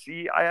 again,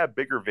 I have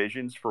bigger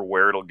visions for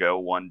where it'll go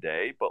one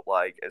day, but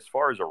like, as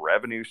far as a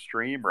revenue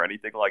stream or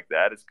anything like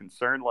that is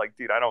concerned, like,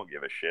 dude, I don't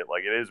give a shit.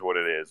 Like, it is what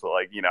it is.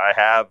 Like,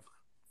 I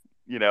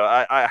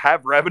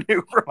have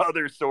revenue from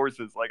other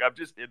sources. Like, I'm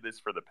just in this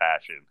for the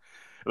passion.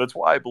 And that's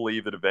why I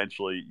believe that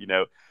eventually,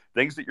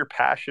 things that you're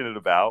passionate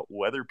about,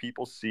 whether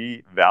people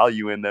see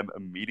value in them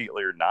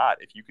immediately or not,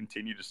 if you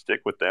continue to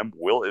stick with them,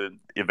 will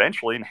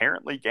eventually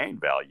inherently gain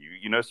value,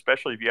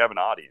 especially if you have an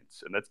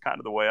audience. And that's kind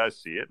of the way I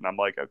see it. And I'm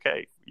like,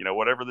 okay,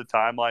 whatever the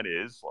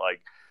timeline is,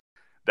 like,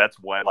 that's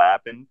when it'll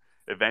happen.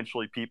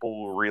 Eventually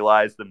people will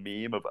realize the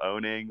meme of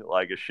owning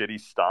like a shitty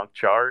stonk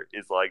chart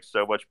is like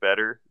so much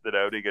better than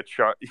owning a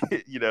chart,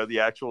 the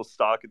actual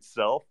stock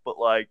itself. But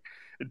like,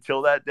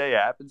 until that day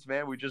happens,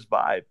 man, we just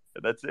vibe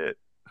and that's it.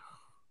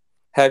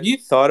 Have you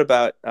thought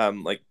about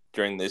like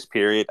during this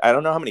period? I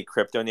don't know how many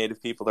crypto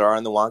native people there are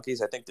in the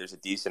Wonkies. I think there's a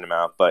decent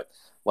amount, but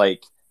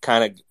like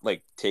kind of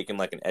like taking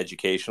like an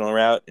educational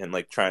route and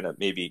like trying to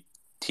maybe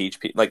teach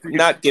people, like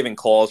not giving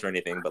calls or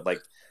anything, but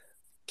like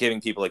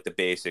giving people like the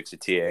basics of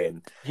TA.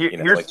 And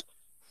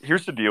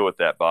here's the deal with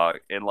that, Bog.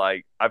 And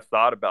like I've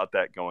thought about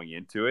that going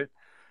into it,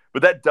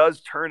 but that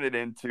does turn it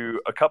into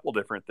a couple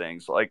different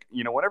things. Like,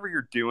 whenever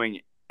you're doing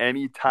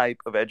any type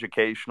of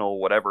educational,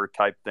 whatever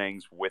type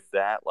things with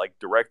that, like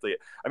directly,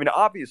 I mean,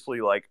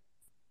 obviously, like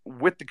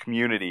with the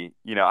community,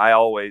 I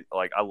always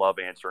like, I love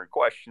answering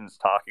questions,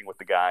 talking with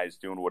the guys,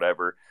 doing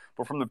whatever.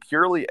 But from the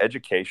purely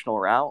educational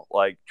route,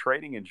 like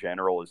trading in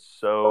general is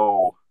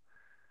so,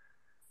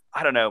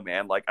 I don't know,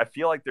 man. Like, I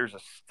feel like there's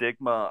a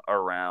stigma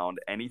around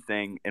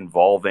anything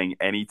involving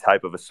any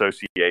type of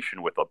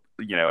association with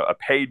a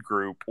paid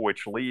group,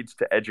 which leads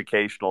to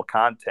educational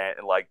content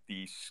and like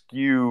the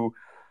skew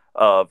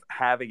of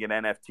having an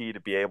NFT to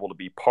be able to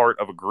be part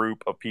of a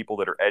group of people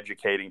that are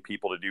educating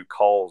people to do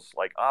calls.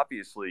 Like,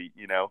 obviously,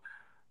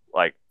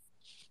 like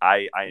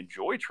I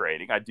enjoy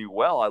trading. I do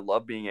well. I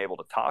love being able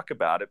to talk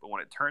about it. But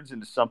when it turns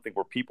into something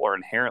where people are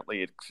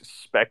inherently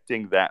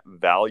expecting that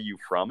value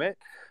from it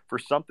for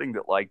something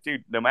that, like,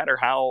 dude, no matter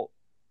how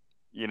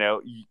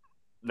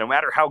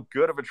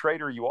good of a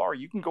trader you are,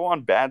 you can go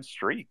on bad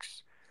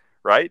streaks,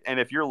 right? And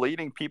if you're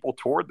leading people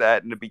toward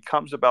that and it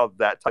becomes about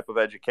that type of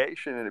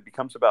education and it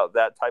becomes about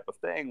that type of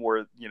thing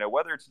where,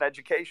 whether it's an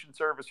education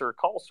service or a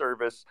call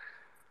service,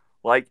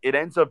 like it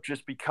ends up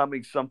just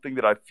becoming something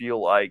that I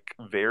feel like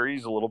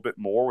varies a little bit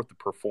more with the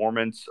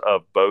performance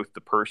of both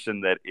the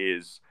person that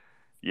is,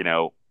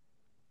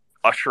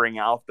 ushering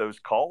out those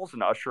calls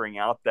and ushering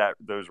out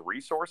those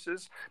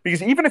resources.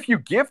 Because even if you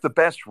give the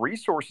best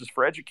resources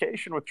for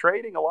education with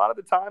trading, a lot of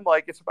the time,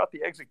 like it's about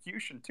the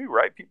execution too,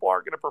 right? People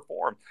aren't going to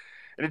perform.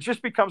 And it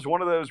just becomes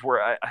one of those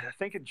where I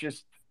think it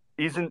just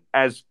isn't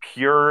as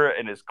pure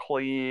and as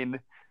clean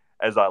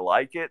as I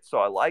like it. So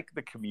I like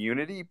the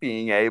community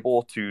being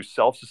able to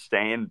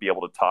self-sustain and be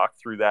able to talk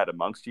through that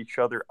amongst each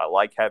other. I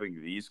like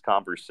having these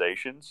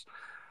conversations.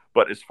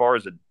 But as far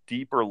as a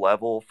deeper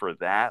level for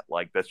that,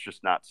 like that's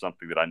just not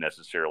something that I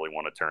necessarily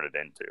want to turn it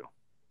into.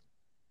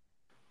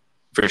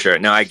 For sure.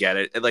 No, I get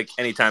it. Like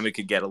anytime it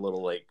could get a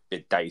little like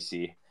bit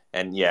dicey.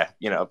 And yeah,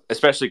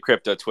 especially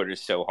crypto Twitter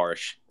is so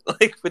harsh.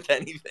 Like with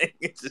anything,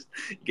 it's just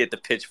you get the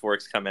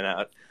pitchforks coming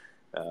out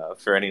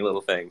for any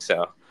little thing.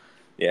 So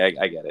yeah,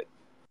 I get it.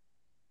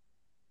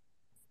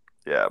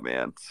 Yeah,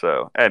 man.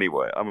 So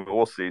anyway, I mean,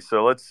 we'll see.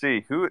 So let's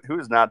see who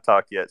has not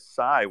talked yet.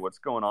 Sai, what's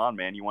going on,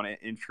 man? You want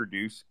to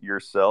introduce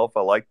yourself?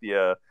 I like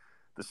the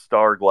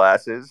star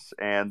glasses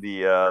and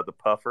the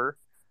puffer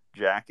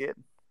jacket.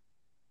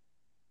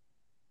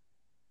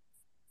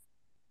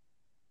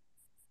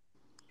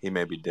 He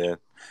may be dead.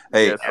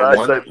 Hey,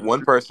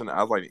 one person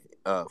I like,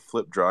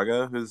 Flip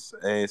Drago, who's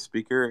a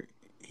speaker.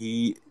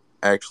 He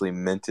actually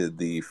minted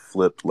the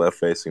flipped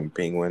left-facing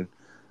penguin.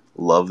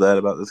 Love that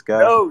about this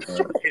guy. Oh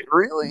shit!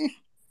 Really?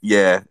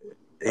 Yeah,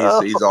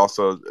 he's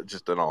also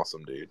just an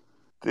awesome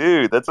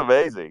dude. That's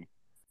amazing.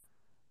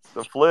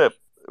 The flip.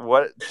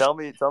 What? Tell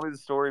me the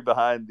story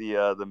behind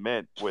the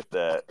mint with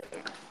that.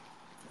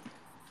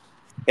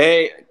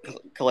 Hey,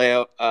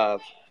 Kaleo.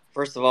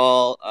 First of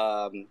all,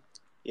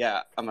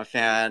 yeah, I'm a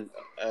fan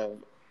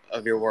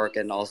of your work,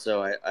 and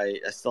also I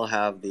still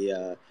have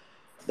the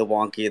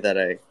Wonky that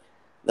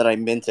I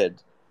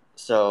minted.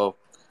 So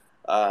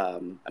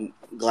I'm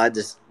glad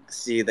to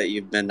see that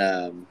you've been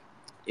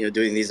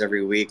doing these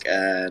every week,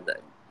 and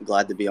I'm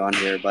glad to be on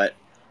here. But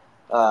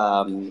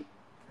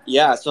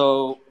yeah,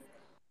 so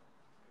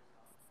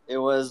it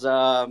was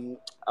I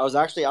was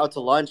actually out to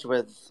lunch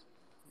with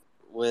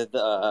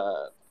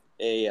a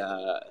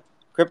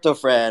crypto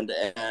friend,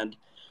 and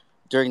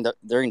during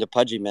the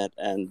Pudgy Mint,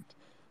 and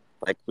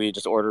like we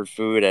just ordered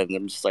food, and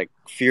I'm just like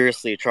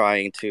furiously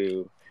trying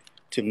to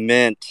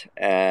mint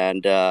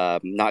and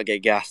not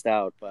get gassed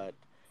out. But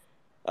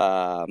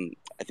I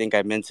think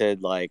I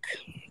minted like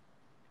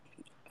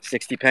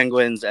 60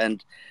 penguins,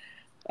 and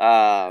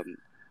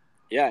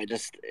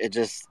it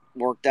just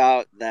worked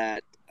out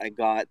that I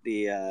got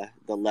the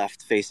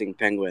left facing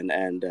penguin,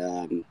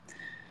 and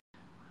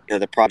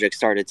the project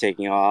started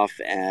taking off,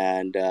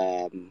 and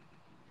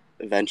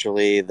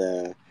eventually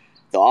the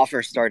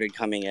offers started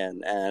coming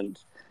in, and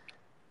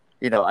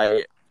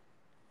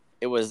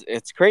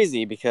it's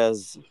crazy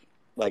because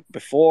like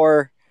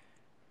before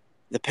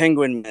the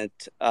penguin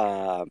mint,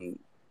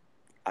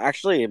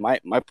 actually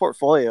my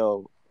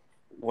portfolio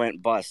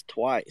went bust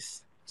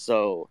twice.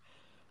 So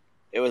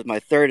it was my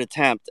third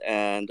attempt,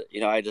 and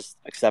I just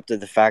accepted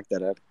the fact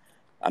that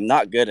I'm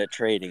not good at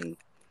trading,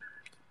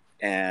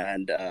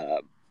 and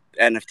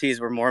NFTs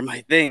were more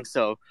my thing.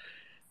 So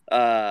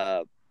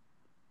I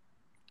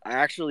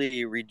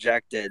actually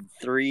rejected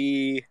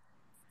three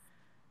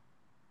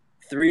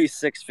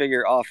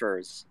six-figure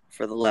offers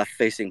for the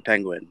left-facing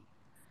penguin,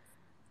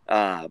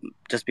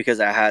 just because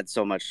I had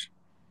so much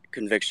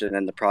conviction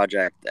in the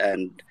project.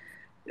 And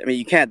I mean,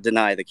 you can't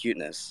deny the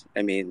cuteness.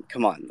 I mean,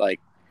 come on, like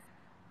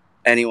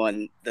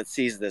anyone that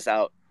sees this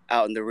out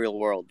in the real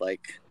world,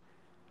 like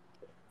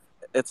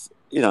it's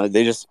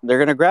they're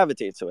gonna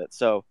gravitate to it.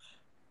 So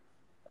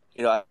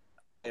I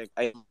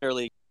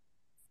literally,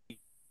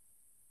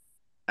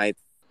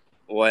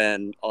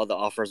 when all the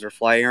offers were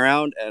flying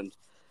around, and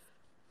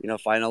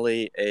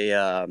finally a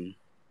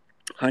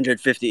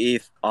 150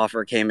 ETH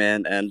offer came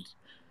in, and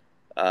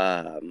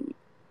I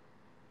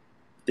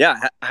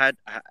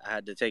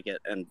had to take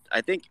it. And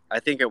I think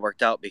it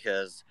worked out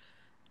because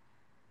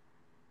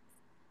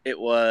it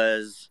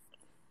was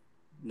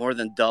more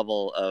than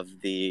double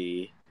of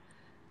the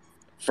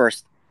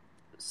first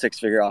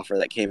six-figure offer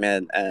that came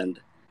in, and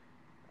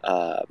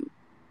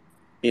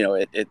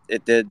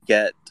it did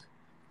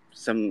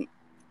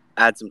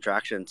add some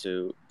traction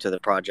to the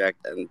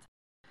project, and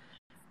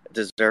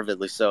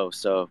deservedly so.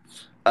 So,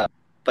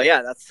 but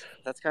yeah, that's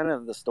kind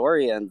of the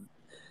story, and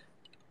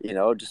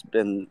just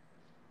been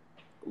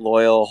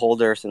loyal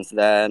holder since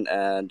then,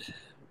 and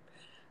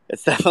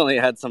it's definitely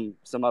had some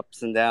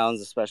ups and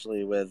downs,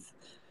 especially with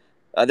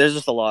there's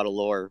just a lot of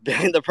lore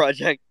behind the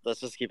project. Let's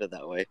just keep it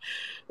that way,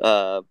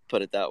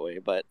 put it that way.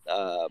 But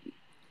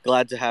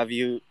glad to have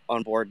you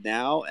on board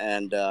now,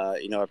 and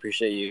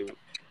appreciate you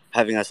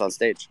having us on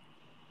stage.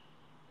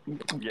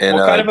 And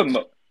what kind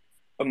of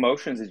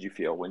emotions did you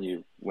feel when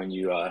you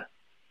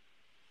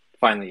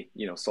finally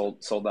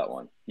sold that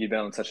one? You've been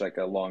on such like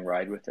a long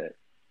ride with it.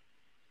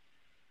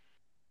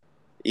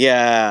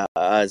 Yeah,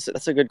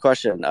 that's a good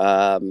question.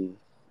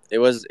 It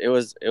was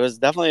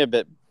definitely a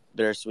bit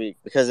bittersweet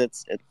because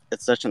it's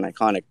such an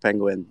iconic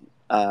penguin,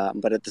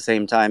 but at the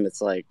same time,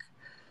 it's like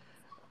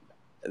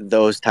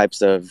those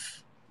types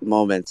of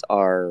moments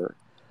are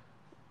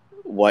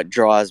what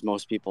draws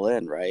most people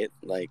in, right?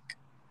 Like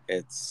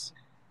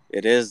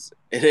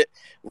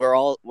we're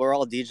all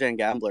DJ and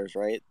gamblers,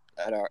 right?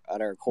 At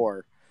our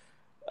cores,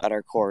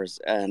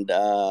 and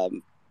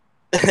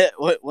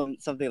when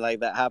something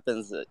like that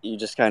happens, you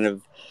just kind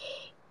of,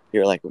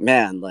 you're like,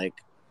 man, like,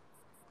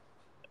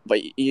 but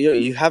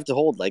you have to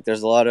hold, like,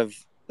 there's a lot of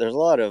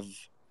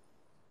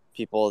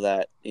people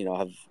that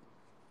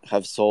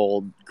have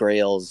sold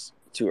grails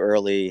too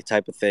early,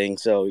 type of thing.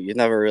 So you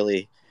never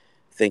really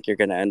think you're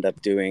going to end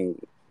up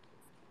doing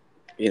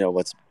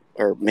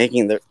or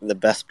making the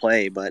best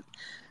play. But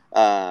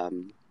yeah,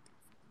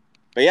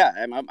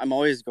 I'm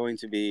always going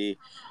to be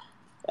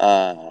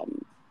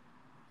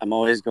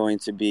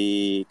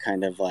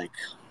kind of like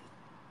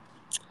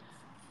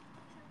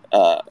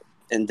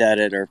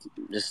indebted, or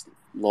just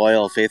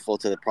loyal, faithful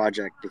to the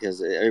project,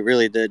 because it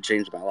really did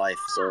change my life.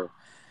 So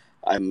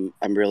I'm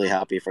really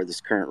happy for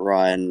this current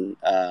run.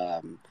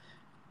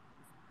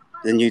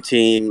 The new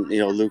team,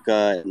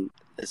 Luca, and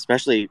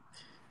especially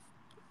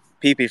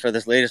PP for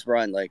this latest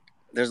run. Like,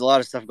 there's a lot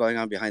of stuff going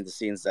on behind the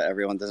scenes that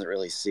everyone doesn't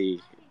really see.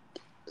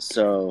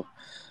 So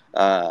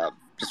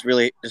just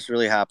really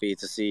happy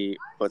to see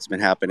what's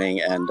been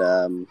happening,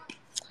 and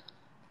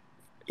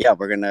yeah,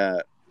 we're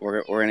gonna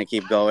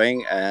keep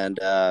going. And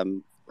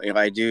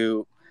I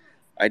do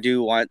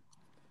want,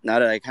 now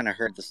that I kind of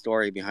heard the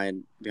story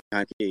behind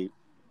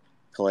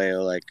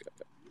Kaleo, like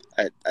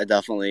I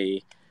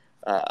definitely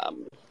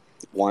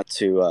want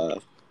to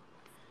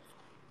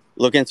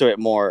look into it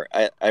more.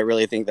 I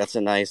really think that's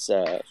a nice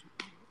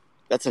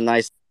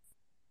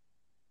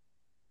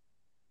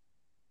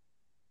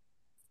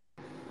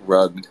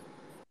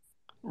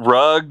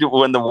rugged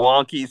when the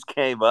Wonkies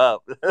came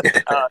up.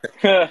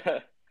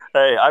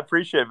 Hey, I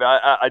appreciate it.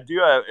 I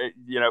do,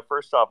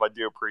 first off, I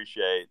do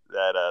appreciate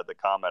that the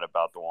comment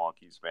about the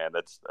Wonkies, man.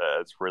 That's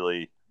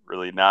really,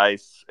 really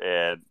nice,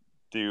 and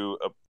do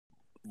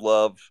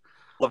love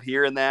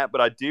hearing that.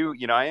 But I do,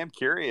 I am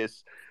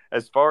curious,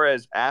 as far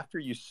as after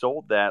you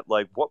sold that,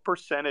 like, what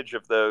percentage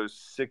of those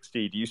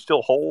 60 do you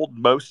still hold?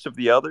 Most of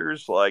the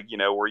others, like,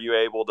 were you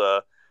able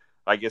to,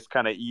 I guess,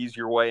 kind of ease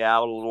your way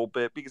out a little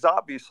bit? Because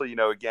obviously,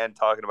 again,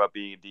 talking about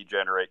being a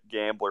degenerate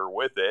gambler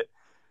with it,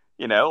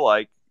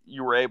 like,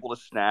 you were able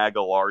to snag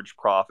a large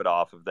profit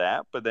off of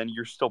that, but then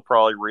you're still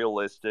probably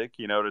realistic.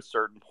 You know, at a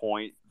certain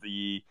point,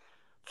 the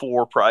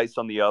floor price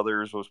on the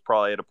others was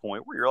probably at a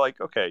point where you're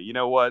like, okay, you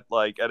know what?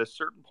 Like at a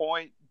certain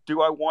point,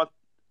 do I want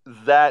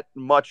that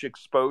much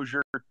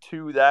exposure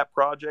to that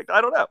project?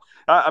 I don't know.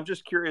 I'm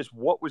just curious,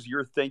 what was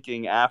your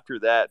thinking after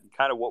that, and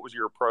kind of what was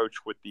your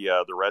approach with the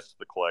rest of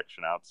the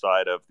collection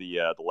outside of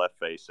the left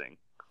facing?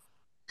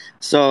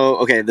 So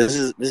okay, this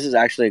is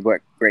actually a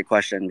great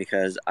question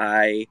because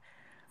I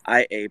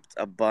aped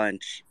a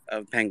bunch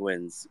of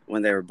penguins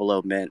when they were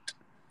below mint,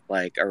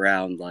 like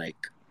around like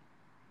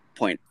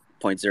point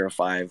zero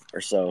five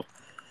or so.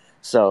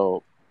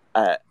 So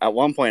at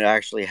one point, I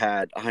actually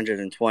had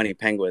 120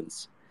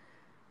 penguins,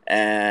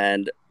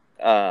 and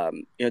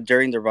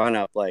during the run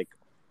up, like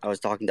I was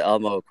talking to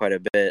Elmo quite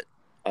a bit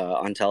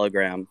on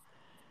Telegram,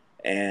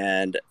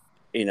 and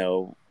you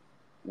know,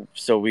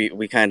 so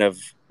we kind of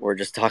were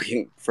just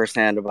talking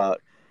firsthand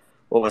about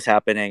what was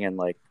happening and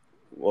like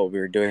what we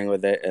were doing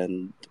with it,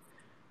 and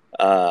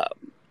uh,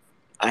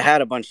 I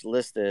had a bunch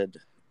listed.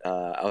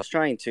 I was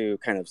trying to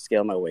kind of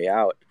scale my way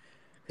out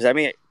because I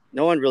mean,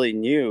 no one really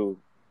knew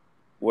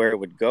where it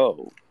would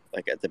go,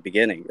 like at the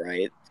beginning,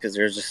 right? Because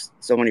there's just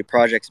so many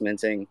projects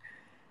minting,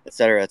 et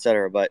cetera, et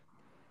cetera. But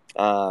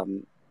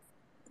um,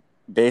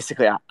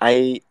 basically,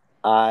 I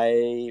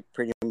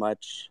pretty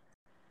much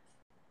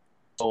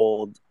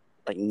sold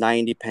like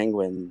 90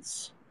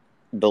 penguins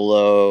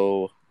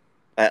below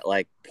at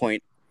like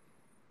point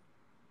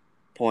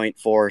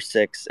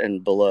 46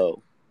 and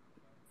below,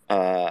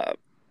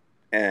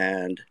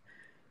 and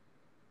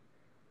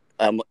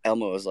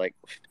Elmo was like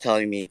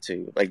telling me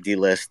to like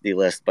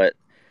delist, but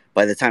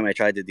by the time I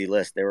tried to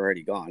delist, they were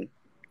already gone.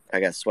 I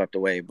got swept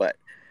away, but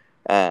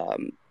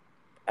um,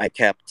 I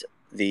kept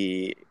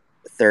the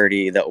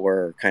 30 that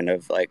were kind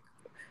of like,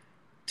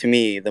 to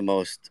me, the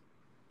most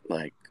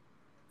like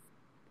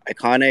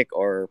iconic,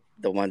 or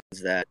the ones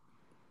that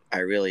I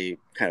really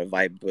kind of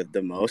vibed with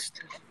the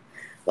most.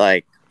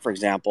 Like, for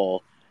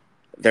example,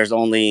 there's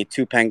only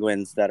two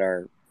penguins that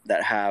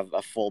have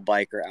a full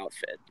biker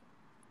outfit.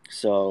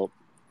 So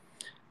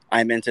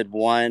I minted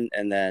one,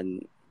 and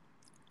then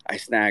I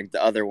snagged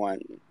the other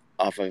one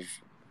off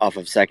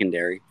of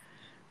secondary,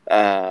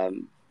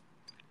 um,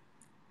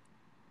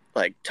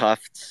 like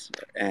tufts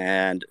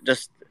and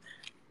just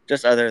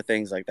other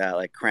things like that,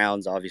 like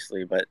crowns,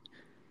 obviously. But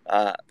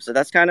so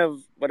that's kind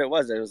of what it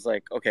was. It was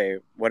like, okay,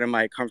 what am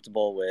I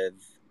comfortable with?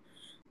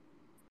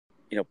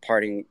 You know,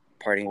 parting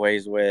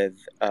ways with,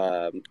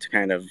 to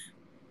kind of,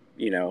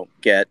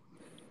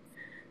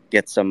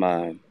 get some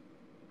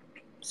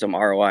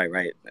ROI,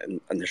 right,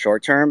 in the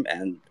short term,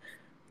 and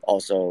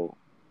also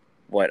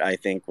what I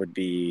think would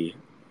be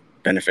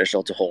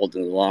beneficial to hold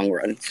in the long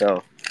run.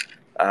 So,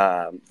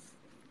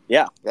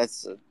 yeah,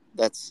 that's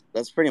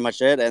pretty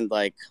much it. And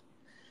like,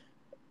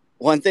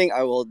 one thing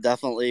I will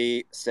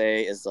definitely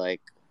say is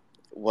like,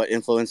 what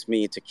influenced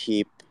me to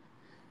keep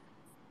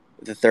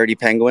the 30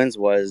 penguins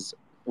was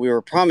we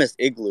were promised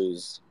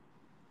igloos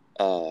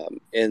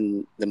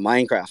in the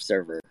Minecraft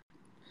server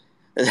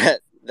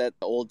that the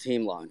old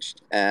team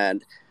launched,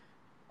 and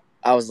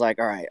I was like,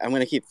 all right, I'm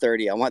gonna keep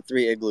 30. I want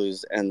 3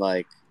 igloos, and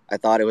like I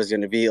thought it was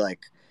gonna be like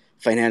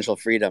financial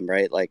freedom,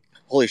 right? Like,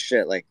 holy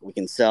shit, like we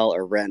can sell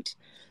or rent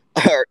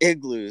our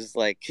igloos.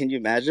 Like, can you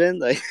imagine?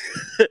 Like,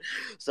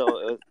 so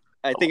it was,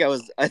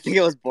 I think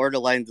I was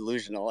borderline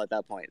delusional at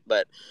that point,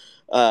 but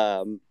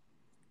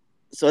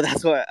so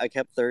that's why I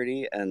kept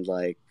 30. And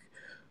like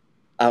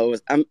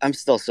I'm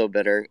still so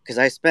bitter because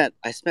I spent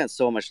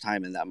so much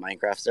time in that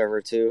Minecraft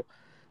server too.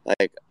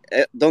 Like,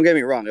 don't get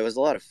me wrong, it was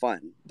a lot of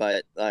fun,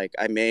 but like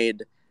I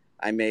made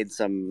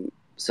some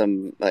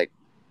like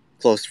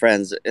close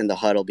friends in the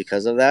huddle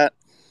because of that,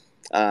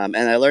 and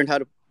I learned how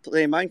to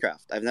play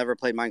Minecraft. I've never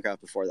played Minecraft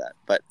before that,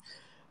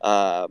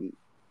 um,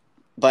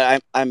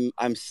 but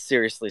I'm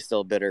seriously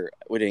still bitter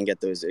we didn't get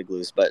those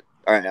igloos. But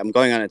all right, I'm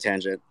going on a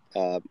tangent.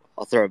 I'll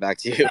throw it back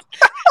to you.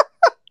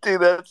 Dude,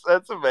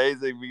 that's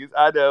amazing, because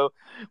I know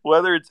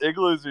whether it's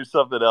igloos or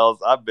something else,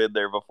 I've been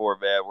there before,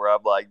 man, where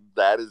I'm like,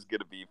 that is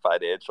going to be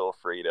financial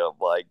freedom.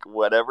 Like,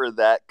 whatever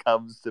that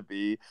comes to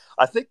be.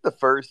 I think the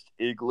first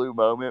igloo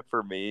moment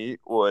for me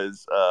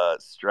was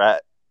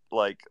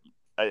like,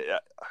 a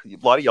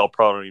lot of y'all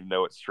probably don't even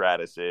know what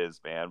Stratus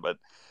is, man, but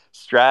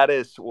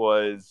Stratus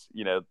was,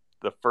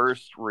 the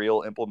first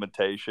real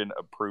implementation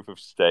of proof of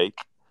stake,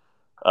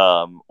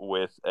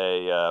 with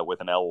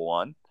an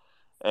L1.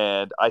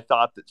 And I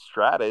thought that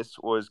Stratus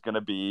was going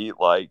to be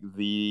like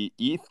the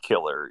ETH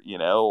killer,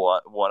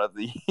 one of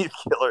the ETH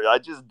killers. I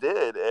just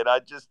did. And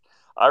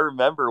I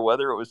remember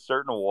whether it was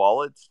certain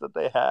wallets that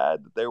they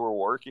had that they were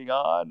working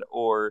on,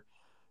 or,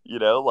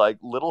 like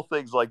little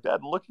things like that.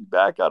 And looking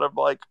back on it, I'm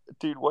like,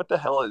 dude, what the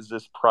hell is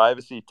this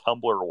privacy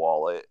Tumblr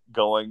wallet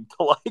going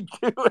to like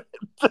do it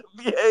to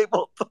be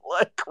able to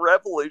like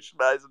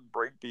revolutionize and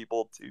bring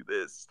people to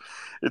this?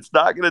 It's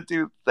not going to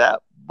do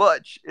that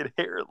much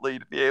inherently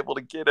to be able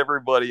to get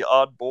everybody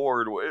on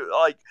board.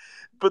 Like,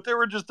 but there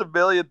were just a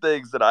million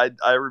things that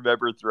I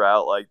remember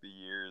throughout like the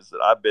years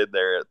that I've been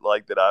there,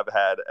 like that I've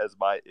had as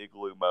my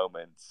igloo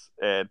moments.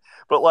 And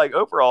but like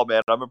overall,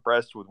 man, I'm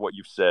impressed with what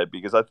you've said,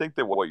 because I think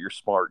that what you're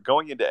smart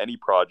going into any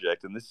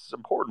project, and this is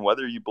important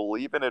whether you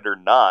believe in it or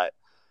not.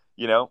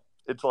 You know,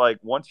 it's like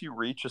once you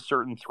reach a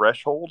certain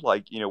threshold,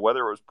 like, you know,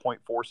 whether it was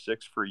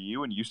 0.46 for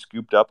you and you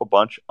scooped up a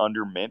bunch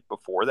under mint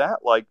before that,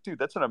 like, dude,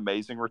 that's an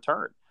amazing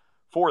return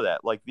for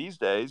that. Like these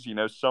days, you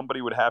know,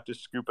 somebody would have to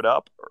scoop it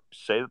up, or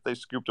say that they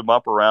scooped them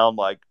up around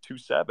like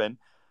 2.7,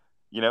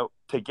 you know,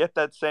 to get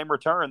that same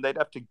return, they'd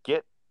have to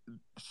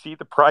see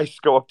the price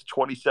go up to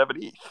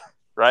 27 ETH,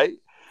 right?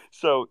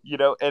 So, you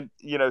know, and,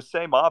 you know,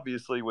 same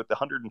obviously with the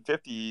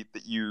 150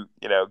 that you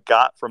know,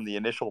 got from the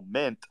initial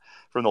mint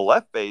from the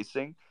left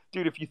facing.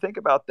 Dude, if you think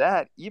about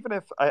that, even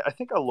if I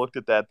think I looked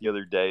at that the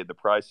other day, the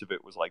price of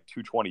it was like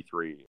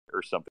 223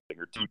 or something,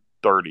 or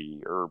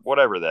 230 or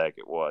whatever the heck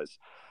it was.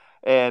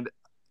 And,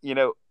 you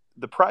know,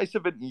 the price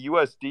of it in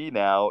USD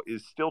now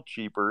is still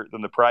cheaper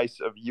than the price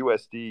of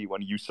USD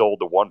when you sold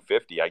the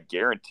 150. I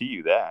guarantee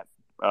you that.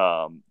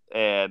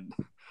 And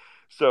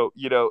so,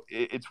 you know,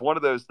 it's one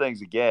of those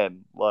things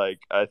again,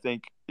 like I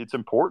think it's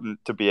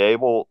important to be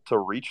able to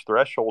reach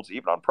thresholds,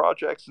 even on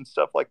projects and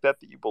stuff like that,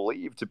 that you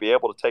believe, to be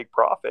able to take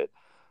profit.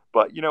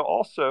 But, you know,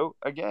 also,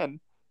 again,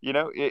 you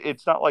know,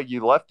 it's not like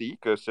you left the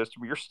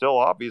ecosystem. You're still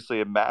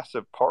obviously a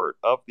massive part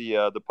of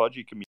the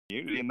Pudgy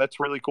community, and that's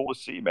really cool to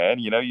see, man.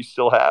 You know, you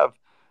still have.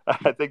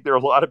 I think there are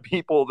a lot of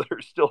people that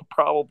are still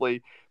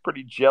probably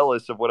pretty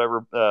jealous of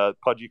whatever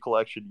Pudgy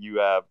collection you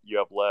have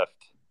left.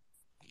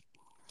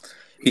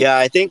 Yeah,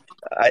 I think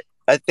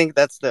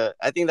that's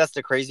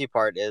the crazy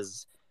part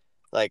is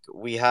like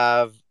we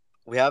have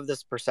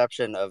this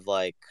perception of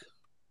like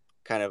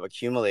kind of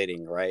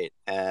accumulating, right?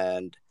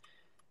 And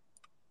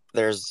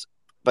there's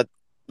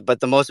but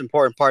the most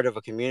important part of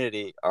a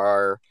community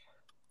are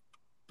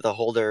the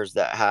holders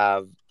that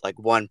have like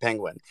one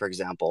penguin, for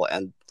example,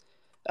 and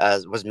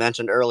as was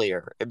mentioned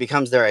earlier, it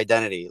becomes their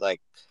identity.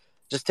 Like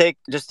just take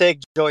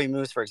Joey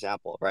Moose, for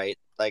example, right?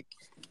 Like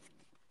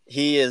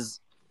he's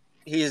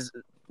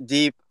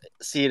deep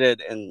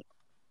seated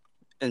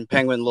in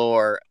penguin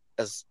lore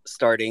as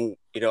starting,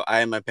 you know, I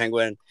am my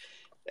penguin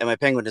and my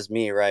penguin is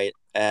me, right?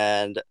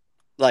 And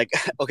like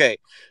okay,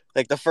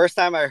 like the first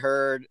time I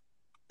heard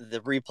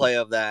the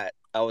replay of that,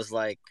 I was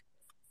like,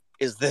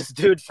 is this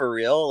dude for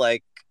real?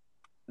 Like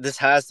this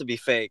has to be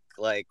fake.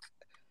 Like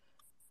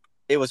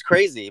it was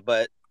crazy,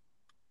 but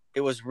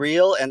it was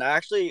real. And I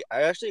actually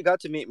got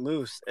to meet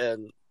Moose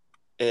and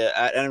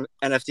at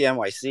NFT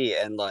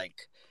NYC, and like,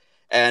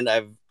 and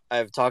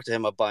I've talked to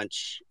him a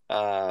bunch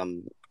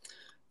on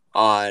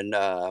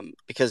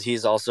because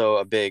he's also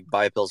a big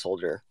BioPills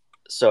holder.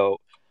 So,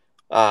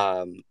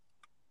 but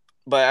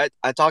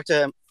I talked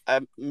to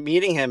him.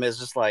 Meeting him is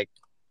just like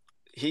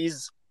he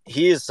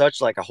is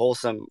such like a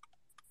wholesome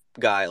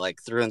guy, like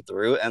through and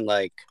through, and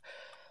like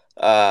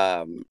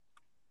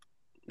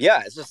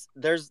yeah, it's just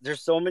there's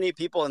so many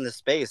people in this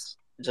space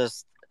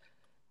just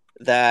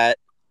that,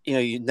 you know,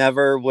 you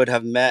never would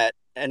have met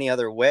any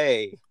other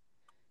way.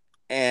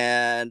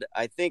 And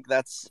I think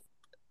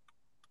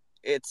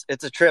it's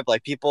a trip.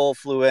 Like people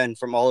flew in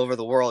from all over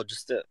the world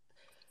just to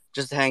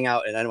hang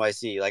out in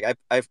NYC. Like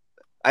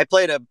I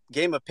played a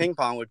game of ping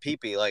pong with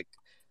Pee. Like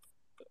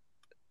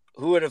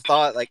who would have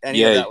thought like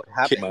any of that would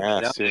happen? Kick my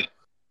ass, you know? too.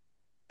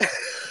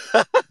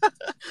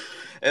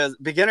 It was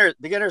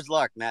beginner's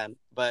luck, man.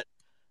 But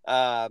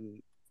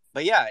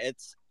yeah,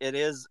 it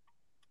is.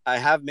 I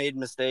have made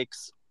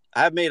mistakes.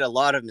 I have made a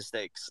lot of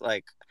mistakes.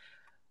 Like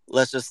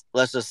let's just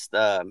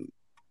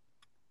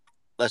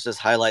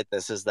highlight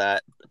this, is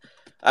that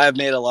I've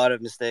made a lot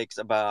of mistakes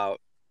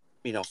about,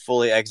 you know,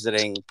 fully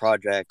exiting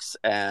projects,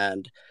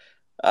 and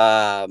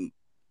I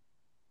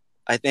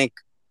think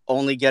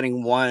only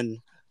getting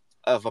one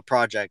of a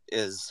project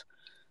is,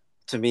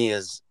 to me,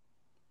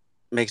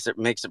 makes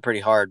it pretty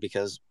hard,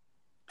 because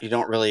you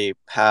don't really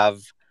have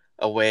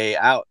a way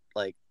out.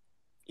 Like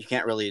you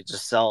can't really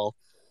just sell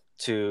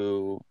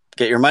to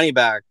get your money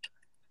back,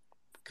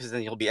 because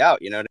then you'll be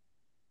out, you know.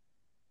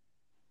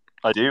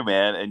 I do,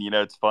 man. And, you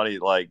know, it's funny,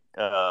 like,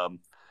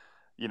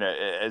 you know,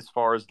 as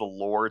far as the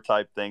lore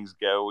type things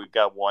go, we've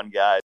got one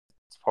guy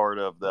that's part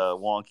of the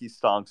Wonky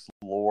Stonks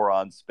lore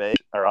on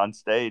stage,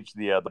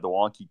 the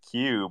Wonky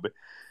Cube.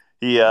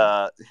 He,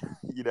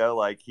 you know,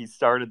 like he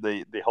started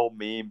the whole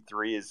meme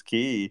 3 is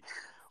key,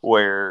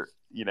 where,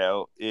 you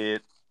know,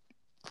 it,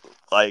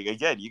 like,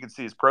 again, you can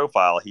see his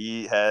profile.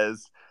 He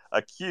has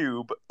a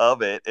cube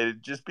of it, and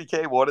it just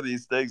became one of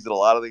these things that a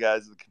lot of the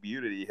guys in the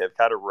community have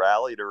kind of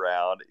rallied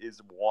around, is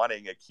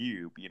wanting a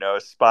cube, you know,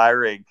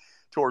 aspiring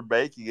toward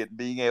making it and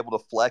being able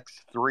to flex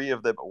 3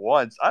 of them at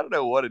once. I don't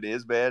know what it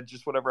is, man.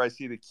 Just whenever I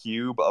see the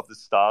cube of the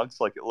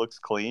Stonks, like it looks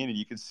clean, and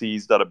you can see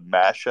he's done a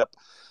mashup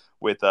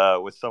with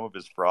some of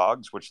his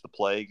frogs, which the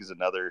Plague is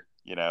another,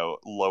 you know,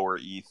 lower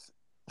ETH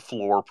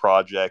floor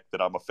project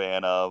that I'm a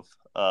fan of.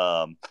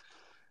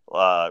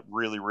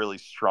 Really, really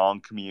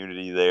strong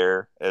community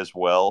there as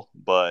well.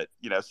 But,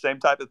 same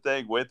type of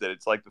thing with it.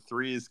 It's like the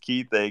 3 is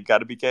key thing. Got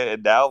to be,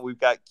 and now we've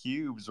got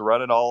cubes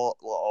running all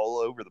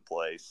over the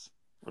place.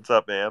 What's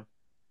up, man?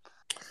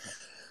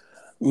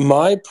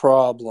 My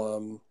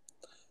problem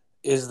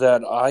is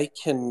that I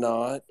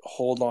cannot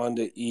hold on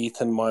to ETH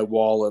in my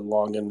wallet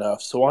long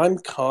enough. So I'm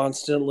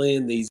constantly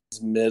in these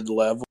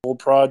mid-level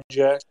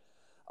projects.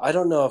 I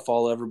don't know if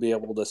I'll ever be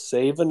able to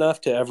save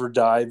enough to ever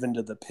dive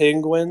into the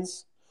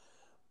penguins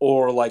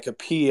or like a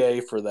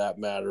PA for that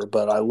matter.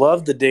 But I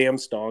love the damn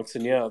stonks.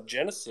 And yeah,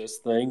 Genesis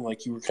thing,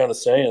 like you were kind of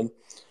saying,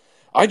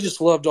 I just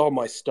loved all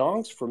my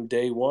stonks from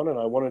day one, and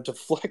I wanted to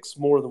flex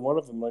more than one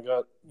of them. I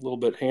got a little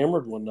bit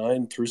hammered one night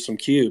and threw some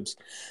cubes.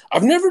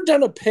 I've never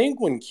done a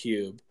penguin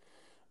cube.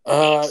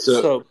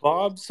 So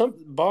Bob,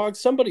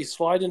 somebody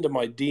slide into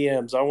my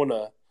DMs. I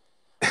wanna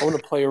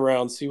play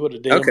around, see what a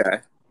damn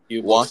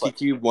cube looks Wonky like.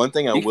 Cube. One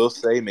thing I will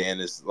say, man,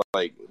 is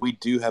like we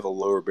do have a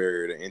lower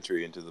barrier to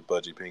entry into the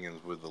Pudgy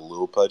Penguins with the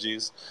little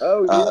Pudgies.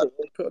 Oh yeah, the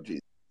little Pudgies.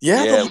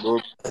 Yeah, Yeah,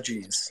 little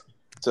Pudgies.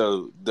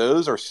 So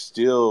those are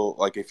still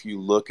like if you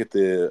look at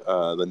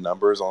the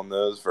numbers on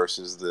those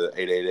versus the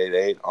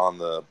 8888 on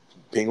the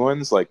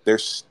Penguins, like they're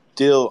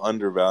still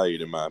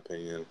undervalued in my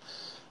opinion.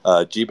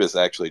 Jeebus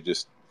actually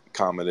just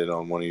commented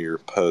on one of your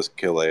posts,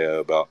 Kileo,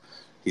 about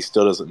he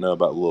still doesn't know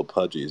about little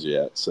Pudgies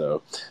yet.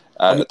 So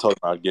I told him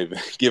I'd give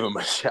him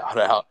a shout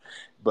out.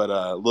 But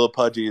little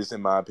Pudgies,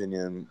 in my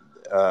opinion,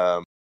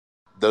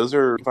 those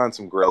are, you find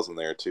some grails in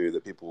there too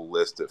that people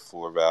list at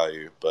floor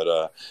value,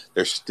 but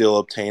they're still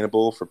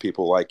obtainable for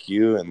people like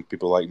you and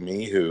people like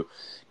me who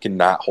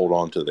cannot hold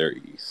on to their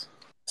ETH.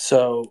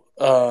 So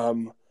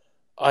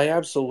I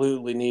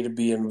absolutely need to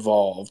be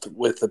involved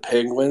with the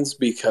penguins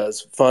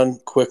because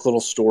quick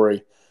little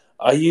story.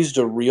 I used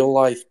a real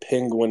life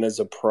penguin as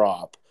a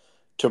prop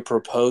to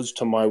propose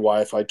to my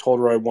wife. I told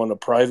her I want a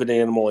private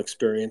animal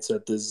experience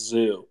at this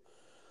zoo.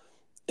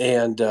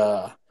 And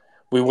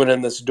we went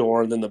in this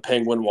door, and then the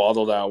penguin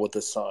waddled out with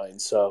a sign.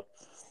 So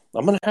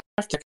I'm going to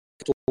have to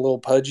get the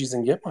little Pudgies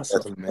and get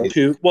myself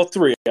 2. Well,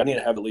 3. I need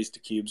to have at least a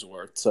cube's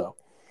worth. So,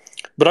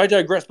 but I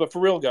digress. But for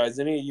real, guys,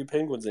 any of you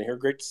penguins in here,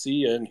 great to see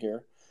you in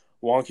here.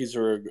 Wonkies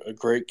are a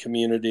great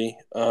community.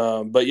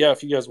 But yeah,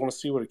 if you guys want to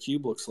see what a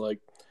cube looks like,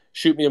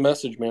 shoot me a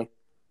message, man.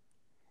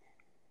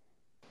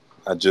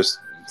 I just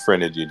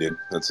friended you, dude.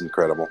 That's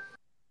incredible.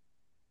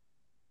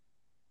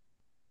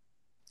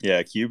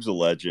 Yeah, Cube's a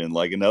legend.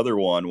 Like another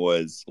one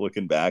was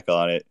looking back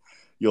on it.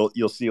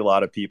 You'll see a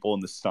lot of people in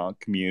the stonk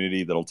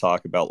community that'll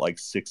talk about like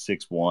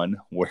 661,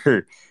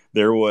 where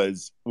there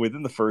was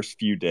within the first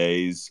few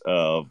days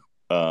of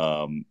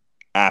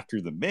after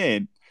the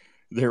mint,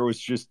 there was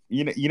just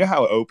you know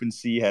how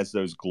OpenSea has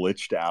those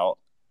glitched out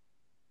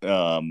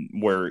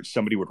where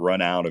somebody would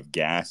run out of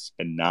gas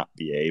and not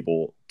be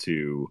able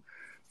to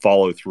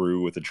follow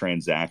through with a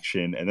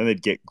transaction, and then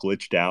they'd get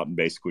glitched out and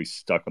basically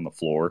stuck on the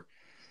floor.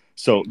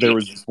 So there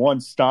was this one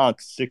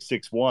stonk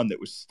 661 that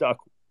was stuck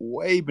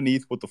way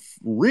beneath what the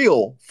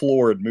real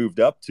floor had moved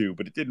up to,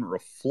 but it didn't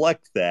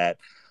reflect that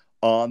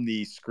on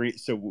the screen.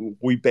 So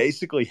we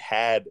basically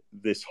had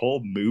this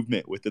whole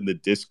movement within the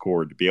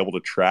Discord to be able to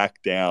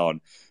track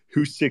down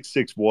who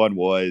 661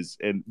 was.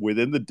 And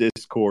within the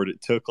Discord,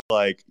 it took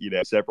like,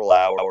 several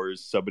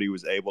hours. Somebody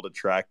was able to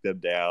track them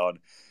down,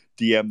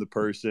 DM the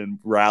person,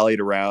 rallied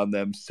around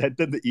them, sent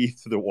them the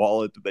ETH to the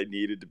wallet that they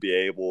needed to be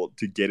able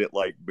to get it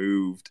like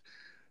moved,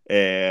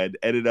 and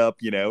ended up,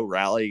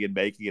 rallying and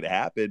making it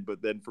happen.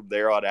 But then from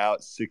there on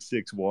out,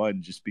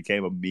 661 just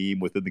became a meme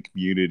within the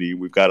community.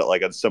 We've got it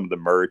like on some of the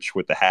merch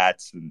with the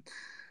hats and,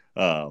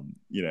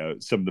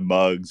 some of the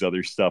mugs,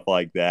 other stuff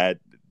like that,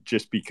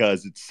 just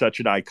because it's such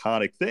an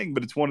iconic thing.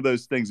 But it's one of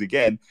those things,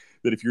 again,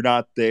 that if you're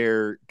not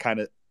there kind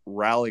of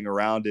rallying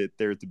around it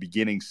there at the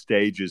beginning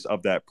stages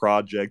of that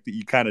project, that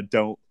you kind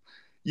of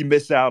you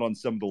miss out on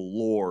some of the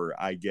lore,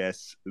 I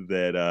guess,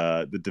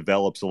 that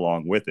develops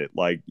along with it.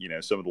 Like,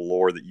 some of the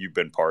lore that you've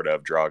been part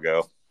of,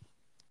 Drago.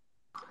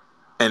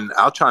 And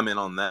I'll chime in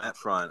on that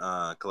front,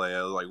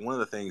 Kaleo. Like, one of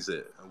the things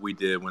that we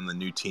did when the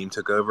new team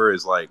took over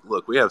is like,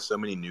 look, we have so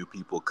many new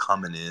people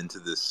coming into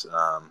this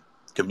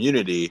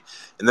community,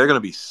 and they're going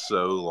to be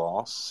so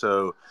lost.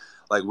 So,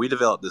 like, we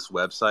developed this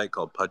website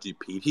called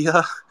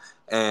Pudgypedia,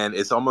 and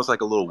it's almost like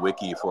a little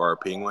wiki for our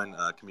penguin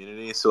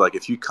community. So, like,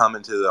 if you come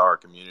into our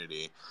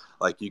community,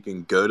 like, you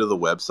can go to the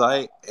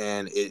website,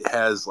 and it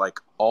has like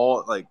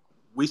all like.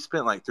 We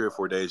spent like 3 or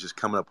 4 days just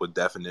coming up with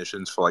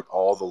definitions for like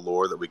all the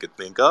lore that we could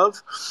think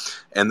of.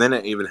 And then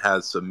it even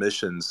has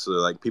submissions so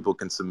like people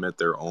can submit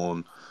their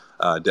own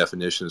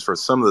definitions for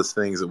some of the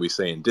things that we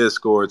say in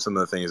Discord, some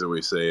of the things that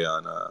we say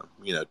on,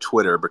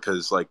 Twitter,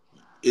 because like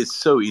it's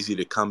so easy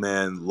to come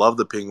in, love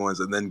the penguins,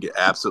 and then get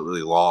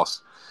absolutely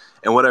lost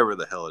in whatever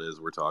the hell it is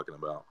we're talking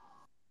about.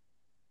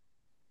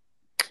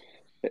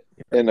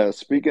 And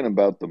speaking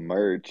about the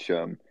merch,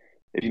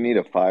 if you need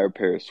a fire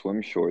pair of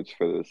swim shorts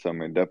for the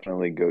summer,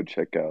 definitely go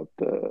check out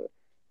the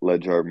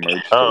Ledge Art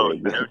merch store. Oh,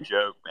 no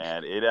joke,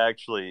 man.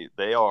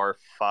 They are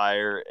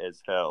fire as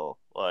hell.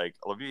 Like,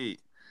 let me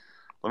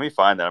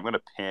find that. I'm going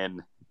to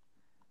pin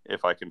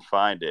if I can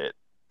find it,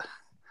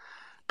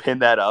 pin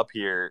that up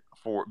here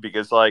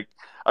because like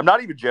I'm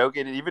not even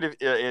joking. And even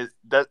if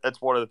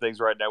that's one of the things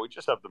right now, we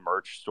just have the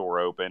merch store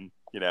open.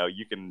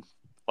 You can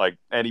like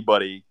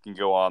anybody can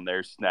go on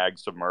there, snag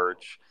some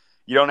merch.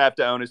 You don't have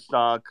to own a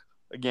stonk.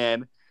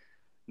 Again,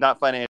 not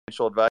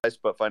financial advice,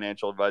 but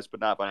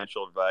not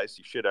financial advice.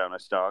 You should own a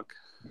stonk.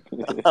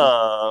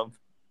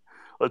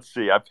 Let's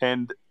see. I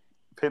pinned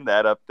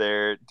that up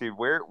there, dude.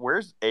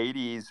 Where's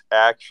 80s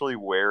actually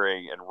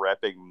wearing and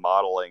repping,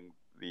 modeling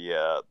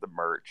the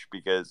merch,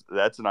 because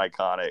that's an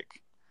iconic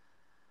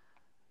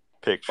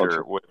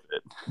picture with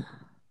it.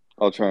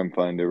 I'll try and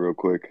find it real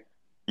quick.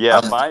 Yeah,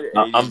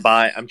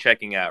 I'm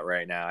checking out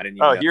right now. I didn't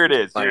even know. Here it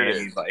is.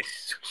 Miami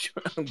Vice.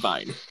 I'm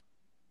buying it.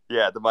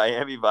 Yeah, the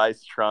Miami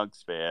Vice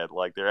trunks, man.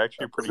 Like, they're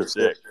actually pretty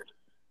sick.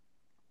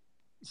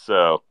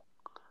 So,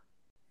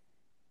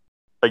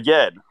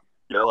 again,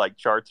 like,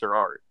 charts are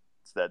art.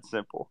 It's that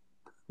simple.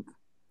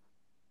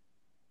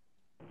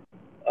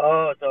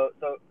 Oh, so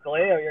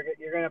Kaleo,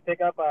 you're gonna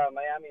pick up a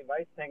Miami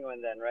Vice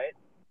penguin then, right?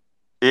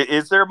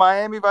 Is there a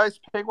Miami Vice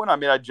penguin? I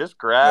mean, I just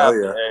grabbed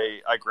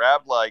every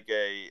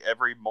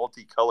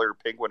multicolor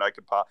penguin I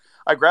could pop.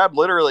 I grabbed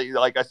literally,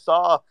 like, I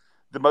saw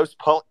the most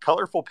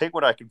colorful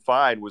penguin I could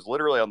find was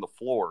literally on the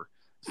floor.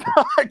 So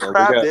I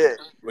grabbed it.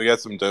 We got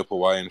some dope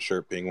Hawaiian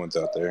shirt penguins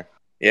out there.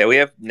 Yeah, we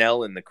have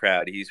Nell in the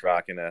crowd. He's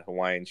rocking a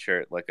Hawaiian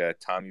shirt, like a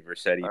Tommy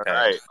Vercetti. All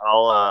right,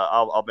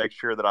 I'll make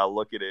sure that I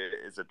look at it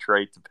as a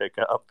trait to pick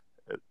up.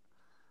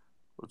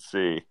 Let's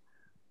see.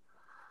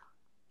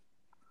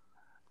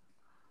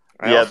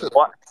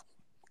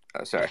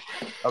 Sorry.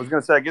 I was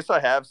gonna say, I guess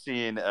I have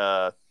seen.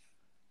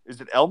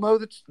 Is it Elmo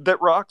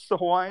that rocks the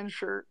Hawaiian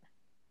shirt?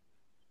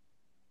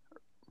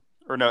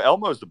 Or no,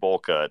 Elmo's the bowl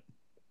cut.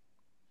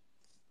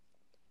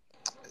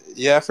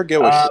 Yeah, I forget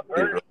what.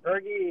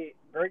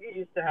 Bergie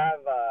used to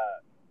have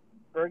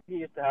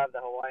the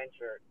Hawaiian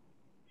shirt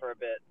for a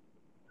bit.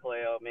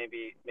 Cleo,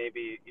 maybe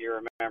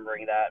you're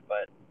remembering that,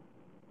 but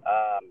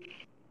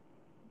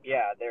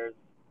yeah, there's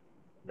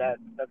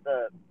that's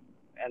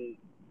and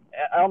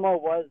Elmo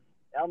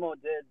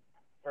did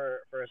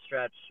for a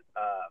stretch.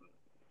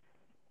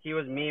 He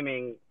was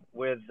memeing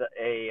with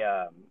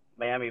a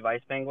Miami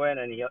Vice penguin,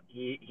 and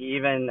he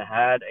even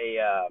had he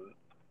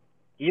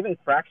even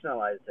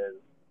fractionalized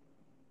his.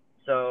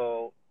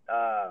 So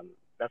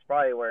that's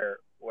probably where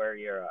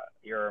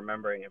you're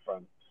remembering it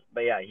from.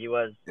 But yeah, he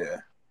was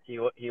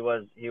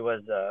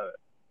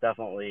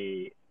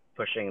definitely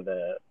pushing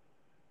the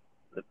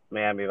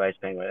Miami Vice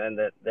penguin, and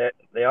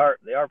they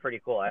are pretty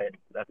cool.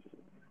 That's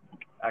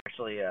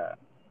actually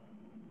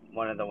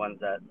one of the ones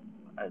that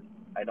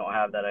I don't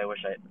have that I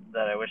wish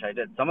I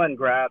did. Someone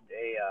grabbed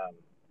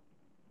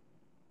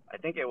I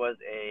think it was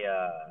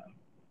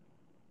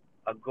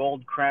a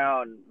gold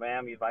crown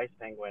Miami Vice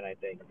penguin, I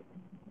think,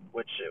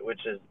 which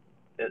is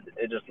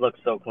it just looks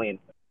so clean.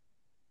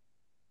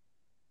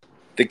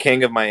 The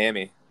king of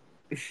Miami.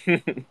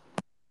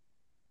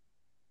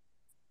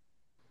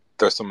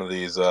 There's some of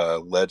these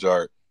ledge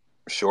art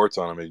shorts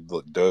on them. They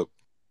look dope.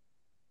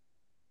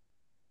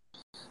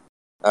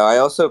 I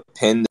also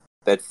pinned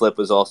that Flip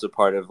was also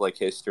part of like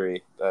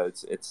history.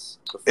 It's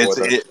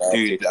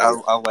dude.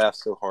 I laughed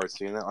so hard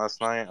seeing that last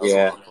night. I was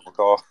on a phone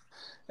call,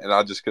 and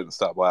I just couldn't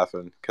stop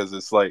laughing because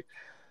it's like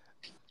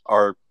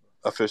our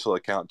official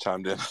account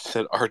chimed in and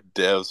said our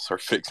devs are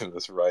fixing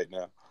this right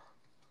now.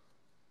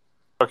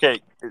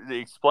 Okay,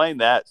 explain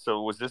that.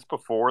 So was this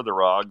before the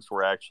ROGs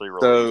were actually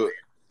released?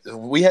 So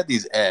we had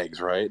these eggs,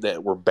 right,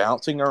 that were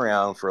bouncing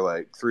around for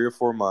like 3 or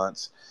 4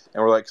 months,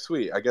 and we're like,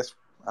 sweet, I guess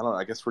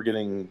we're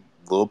getting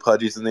little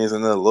pudgies in these,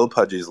 and then the little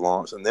pudgies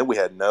launched, and then we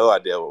had no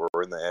idea what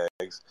were in the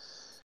eggs.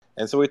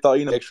 And so we thought,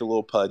 extra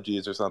little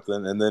pudgies or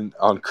something, and then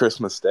on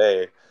Christmas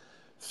Day,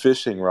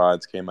 fishing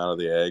rods came out of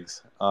the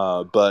eggs,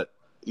 but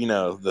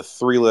the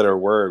 3-letter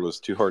word was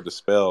too hard to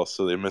spell,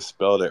 so they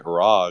misspelled it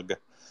ROG,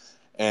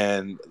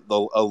 and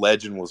a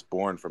legend was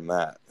born from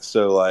that.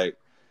 So, like,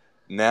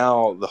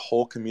 now the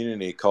whole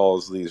community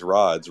calls these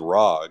rods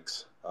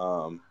ROGs.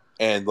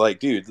 And, like,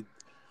 dude,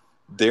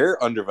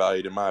 they're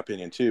undervalued in my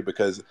opinion, too,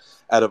 because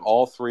out of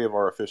all 3 of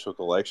our official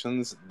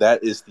collections,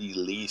 that is the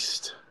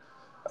least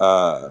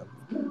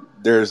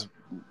there's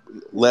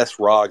less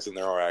ROGs than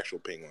there are actual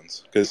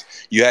penguins, because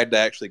you had to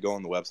actually go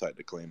on the website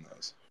to claim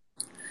those.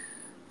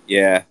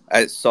 Yeah,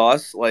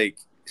 Sauce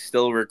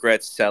still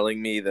regrets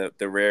selling me the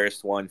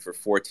rarest one for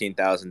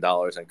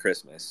 $14,000 on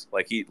Christmas.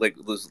 Like he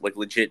was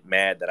legit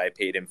mad that I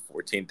paid him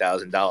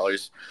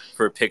 $14,000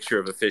 for a picture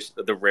of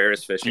the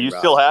rarest fishing rod. Do you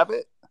still have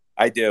it?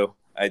 I do.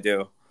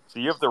 So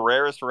you have the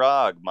rarest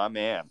ROG, my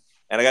man.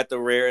 And I got the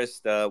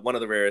rarest, one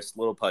of the rarest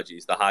little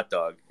pudgies, the hot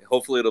dog.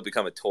 Hopefully it'll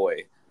become a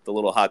toy, the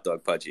little hot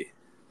dog pudgy.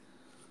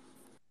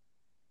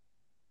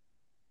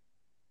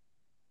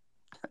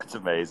 That's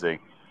amazing.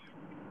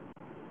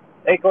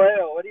 Hey,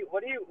 Cleo, what do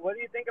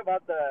you think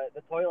about the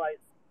toy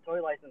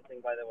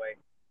licensing, by the way?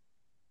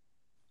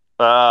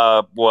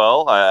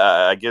 Well,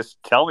 I guess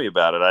tell me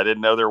about it. I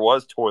didn't know there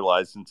was toy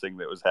licensing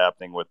that was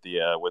happening with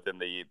the within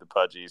the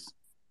pudgies.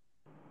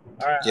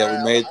 All right, Yeah,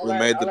 we made I'll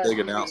the let big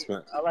PP.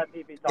 announcement. I'll let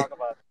PP talk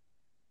about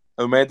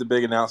We made the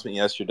big announcement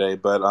yesterday,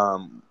 but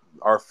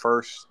our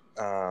first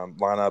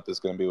lineup is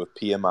going to be with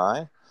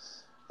PMI,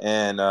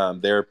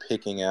 and they're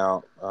picking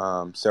out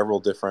several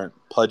different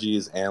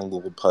pudgies and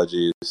little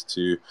pudgies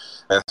to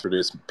mass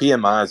produce.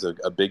 PMI is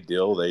a big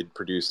deal. They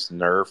produce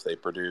Nerf, they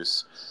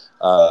produce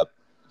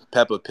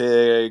Peppa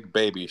Pig,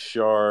 Baby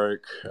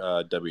Shark,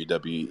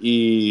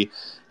 WWE,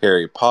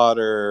 Harry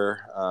Potter.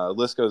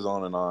 List goes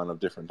on and on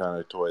of different kind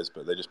of toys,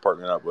 but they just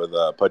partnered up with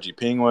Pudgy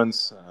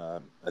Penguins.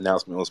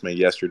 Announcement was made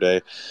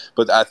yesterday,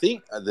 but I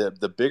think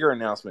the bigger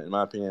announcement, in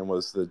my opinion,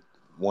 was the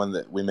one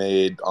that we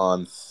made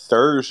on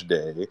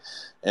Thursday,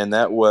 and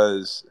that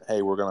was,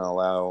 hey, we're going to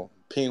allow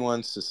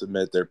penguins to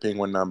submit their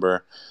penguin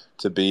number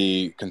to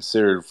be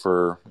considered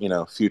for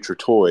future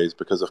toys,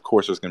 because of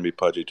course there's going to be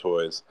pudgy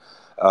toys.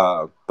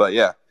 But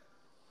yeah,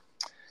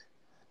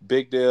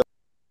 big deal.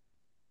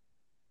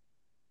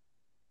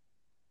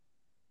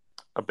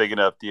 A big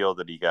enough deal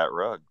that he got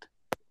rugged.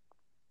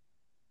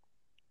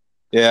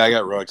 Yeah, I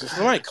got rugged.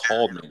 Somebody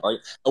called me. Like,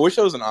 I wish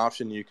there was an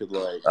option you could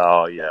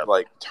Oh yeah,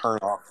 turn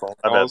off phone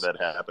I bet calls,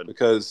 that happened.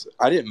 because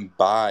I didn't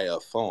buy a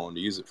phone to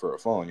use it for a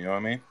phone. You know what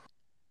I mean?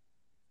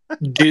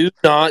 Do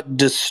not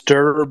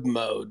disturb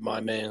mode,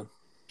 my man.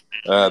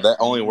 That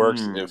only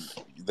works if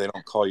they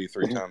don't call you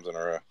 3 times in a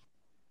row.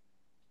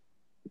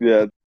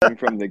 Yeah, I'm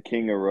from the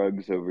king of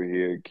rugs over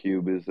here.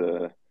 Cube is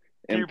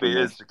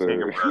infamous is the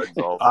king of for. rugs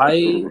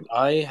also.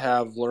 I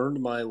have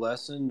learned my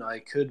lesson. I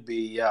could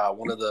be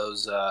one of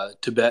those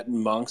Tibetan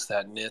monks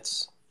that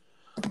knits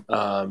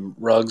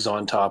rugs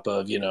on top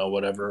of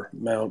whatever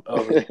mount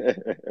over.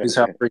 Is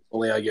how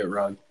frequently I get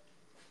rugged.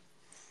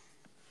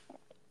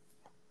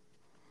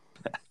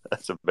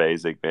 That's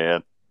amazing,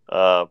 man.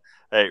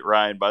 Hey,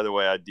 Ryan, by the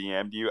way, I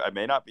DM'd you. I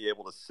may not be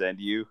able to send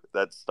you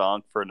that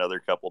stonk for another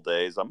couple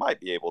days. I might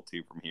be able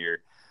to from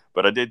here,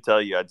 but I did tell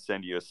you I'd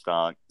send you a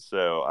stonk,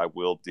 so I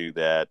will do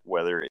that,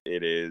 whether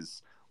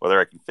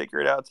I can figure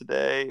it out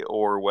today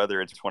or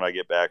whether it's when I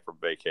get back from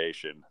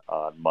vacation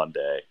on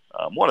Monday.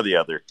 One or the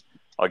other.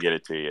 I'll get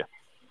it to you.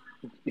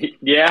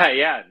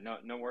 Yeah.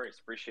 No worries.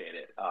 Appreciate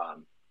it.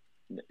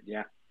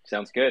 Yeah,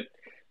 sounds good.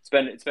 It's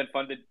been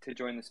fun to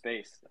join the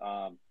space,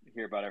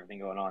 hear about everything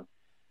going on.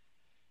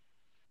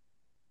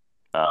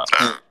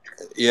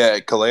 Yeah,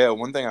 Kaleo,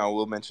 one thing I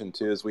will mention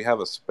too is we have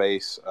a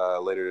space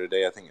later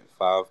today, I think at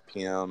 5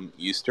 p.m.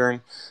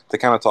 Eastern, to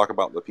kind of talk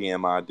about the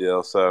PMI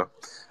deal. So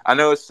I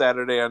know it's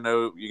Saturday. I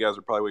know you guys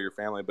are probably with your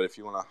family, but if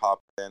you want to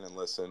hop in and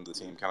listen to the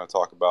team kind of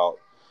talk about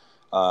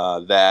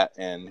that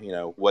and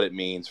what it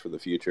means for the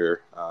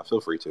future,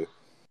 feel free to.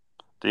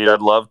 Dude,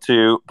 I'd love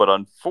to, but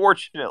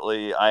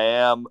unfortunately, I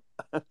am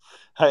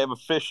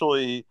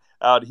officially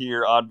out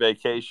here on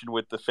vacation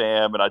with the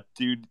fam, and I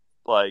do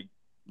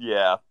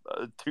yeah,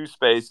 2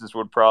 spaces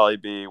would probably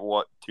be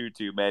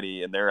too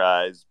many in their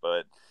eyes,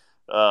 but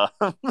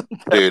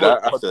dude,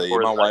 I feel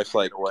you. My wife's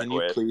like, can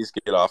you please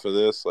get off of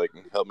this? Like,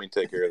 help me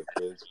take care of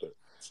the kids. But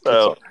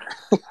so,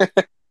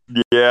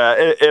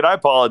 yeah, and I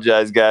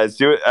apologize,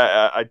 guys.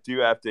 I do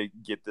have to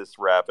get this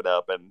wrapping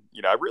up, and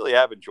I really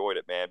have enjoyed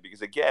it, man.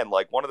 Because again,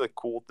 one of the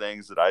cool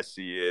things that I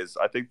see is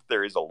I think that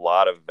there is a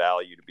lot of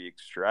value to be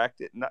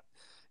extracted, not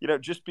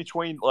just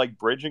between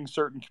bridging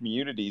certain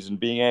communities and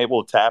being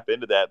able to tap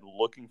into that and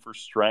looking for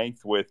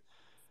strength with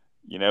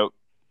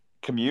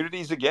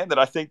communities again that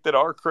I think that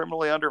are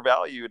criminally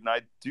undervalued. And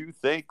I do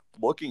think,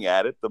 looking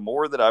at it, the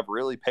more that I've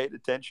really paid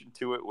attention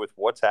to it with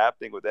what's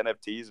happening with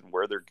NFTs and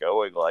where they're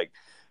going,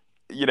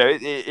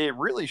 it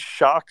really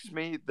shocks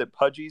me that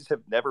pudgies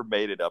have never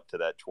made it up to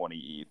that 20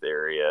 ETH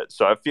area.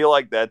 So I feel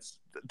like that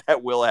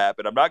will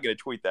happen. I'm not going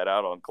to tweet that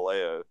out on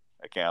Kaleo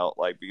account,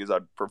 because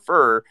I'd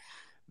prefer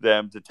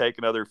them to take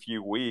another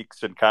few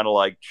weeks and kind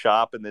of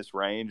chop in this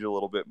range a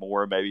little bit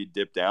more, maybe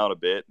dip down a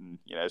bit and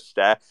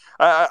stack.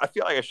 I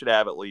feel like I should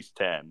have at least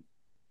 10.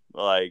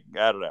 I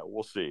don't know,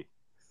 we'll see.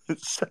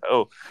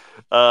 So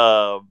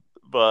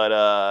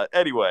but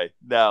anyway,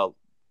 now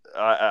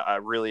I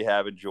really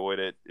have enjoyed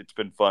it. It's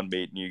been fun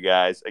meeting you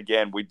guys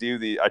again.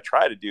 I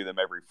try to do them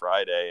every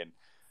Friday, and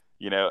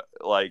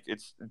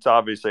it's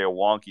obviously a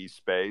wonky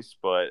space,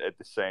 but at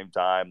the same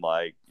time,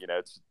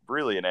 it's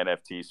really an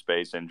NFT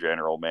space in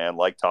general, man.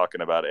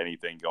 Talking about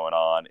anything going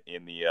on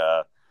in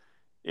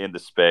the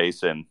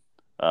space. And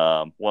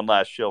one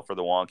last shill for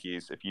the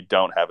wonkies: if you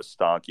don't have a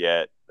stonk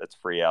yet, that's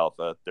free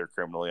alpha. They're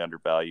criminally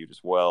undervalued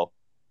as well.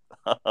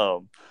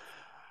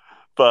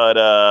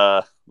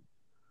 But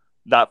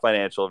not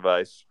financial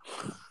advice.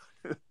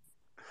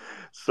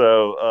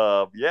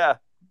 So yeah.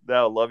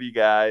 No, love you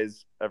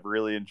guys. I've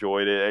really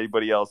enjoyed it.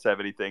 Anybody else have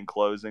anything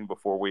closing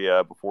before we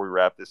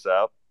wrap this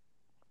out?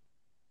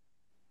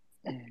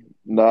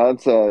 No,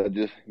 it's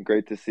just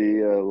great to see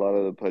a lot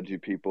of the pudgy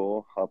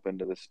people hop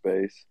into the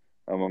space.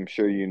 I'm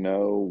sure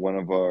one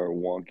of our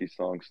Wonky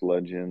Stonks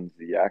legends,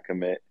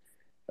 Yakamit,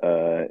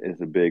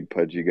 is a big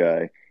pudgy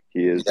guy.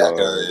 He is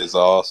is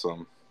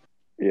awesome.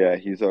 Yeah,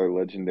 he's our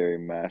legendary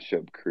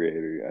mashup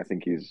creator. I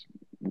think he's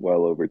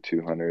well over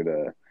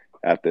 200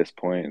 at this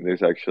point.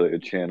 There's actually a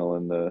channel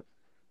in the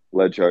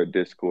Ledge Art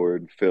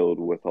Discord filled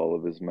with all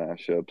of his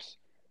mashups.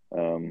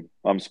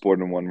 I'm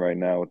sporting one right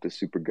now with the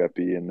Super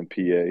Guppy and the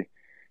PA.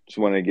 Just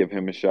want to give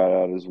him a shout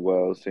out as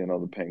well, seeing all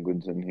the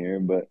Penguins in here.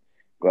 But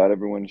glad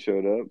everyone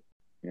showed up.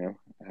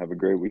 Have a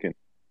great weekend.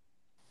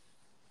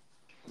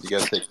 You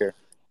guys take care.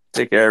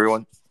 Take care,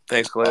 everyone.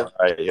 Thanks, Cliff. All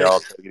right, y'all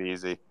take it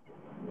easy.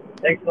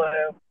 Thanks,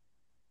 Leo.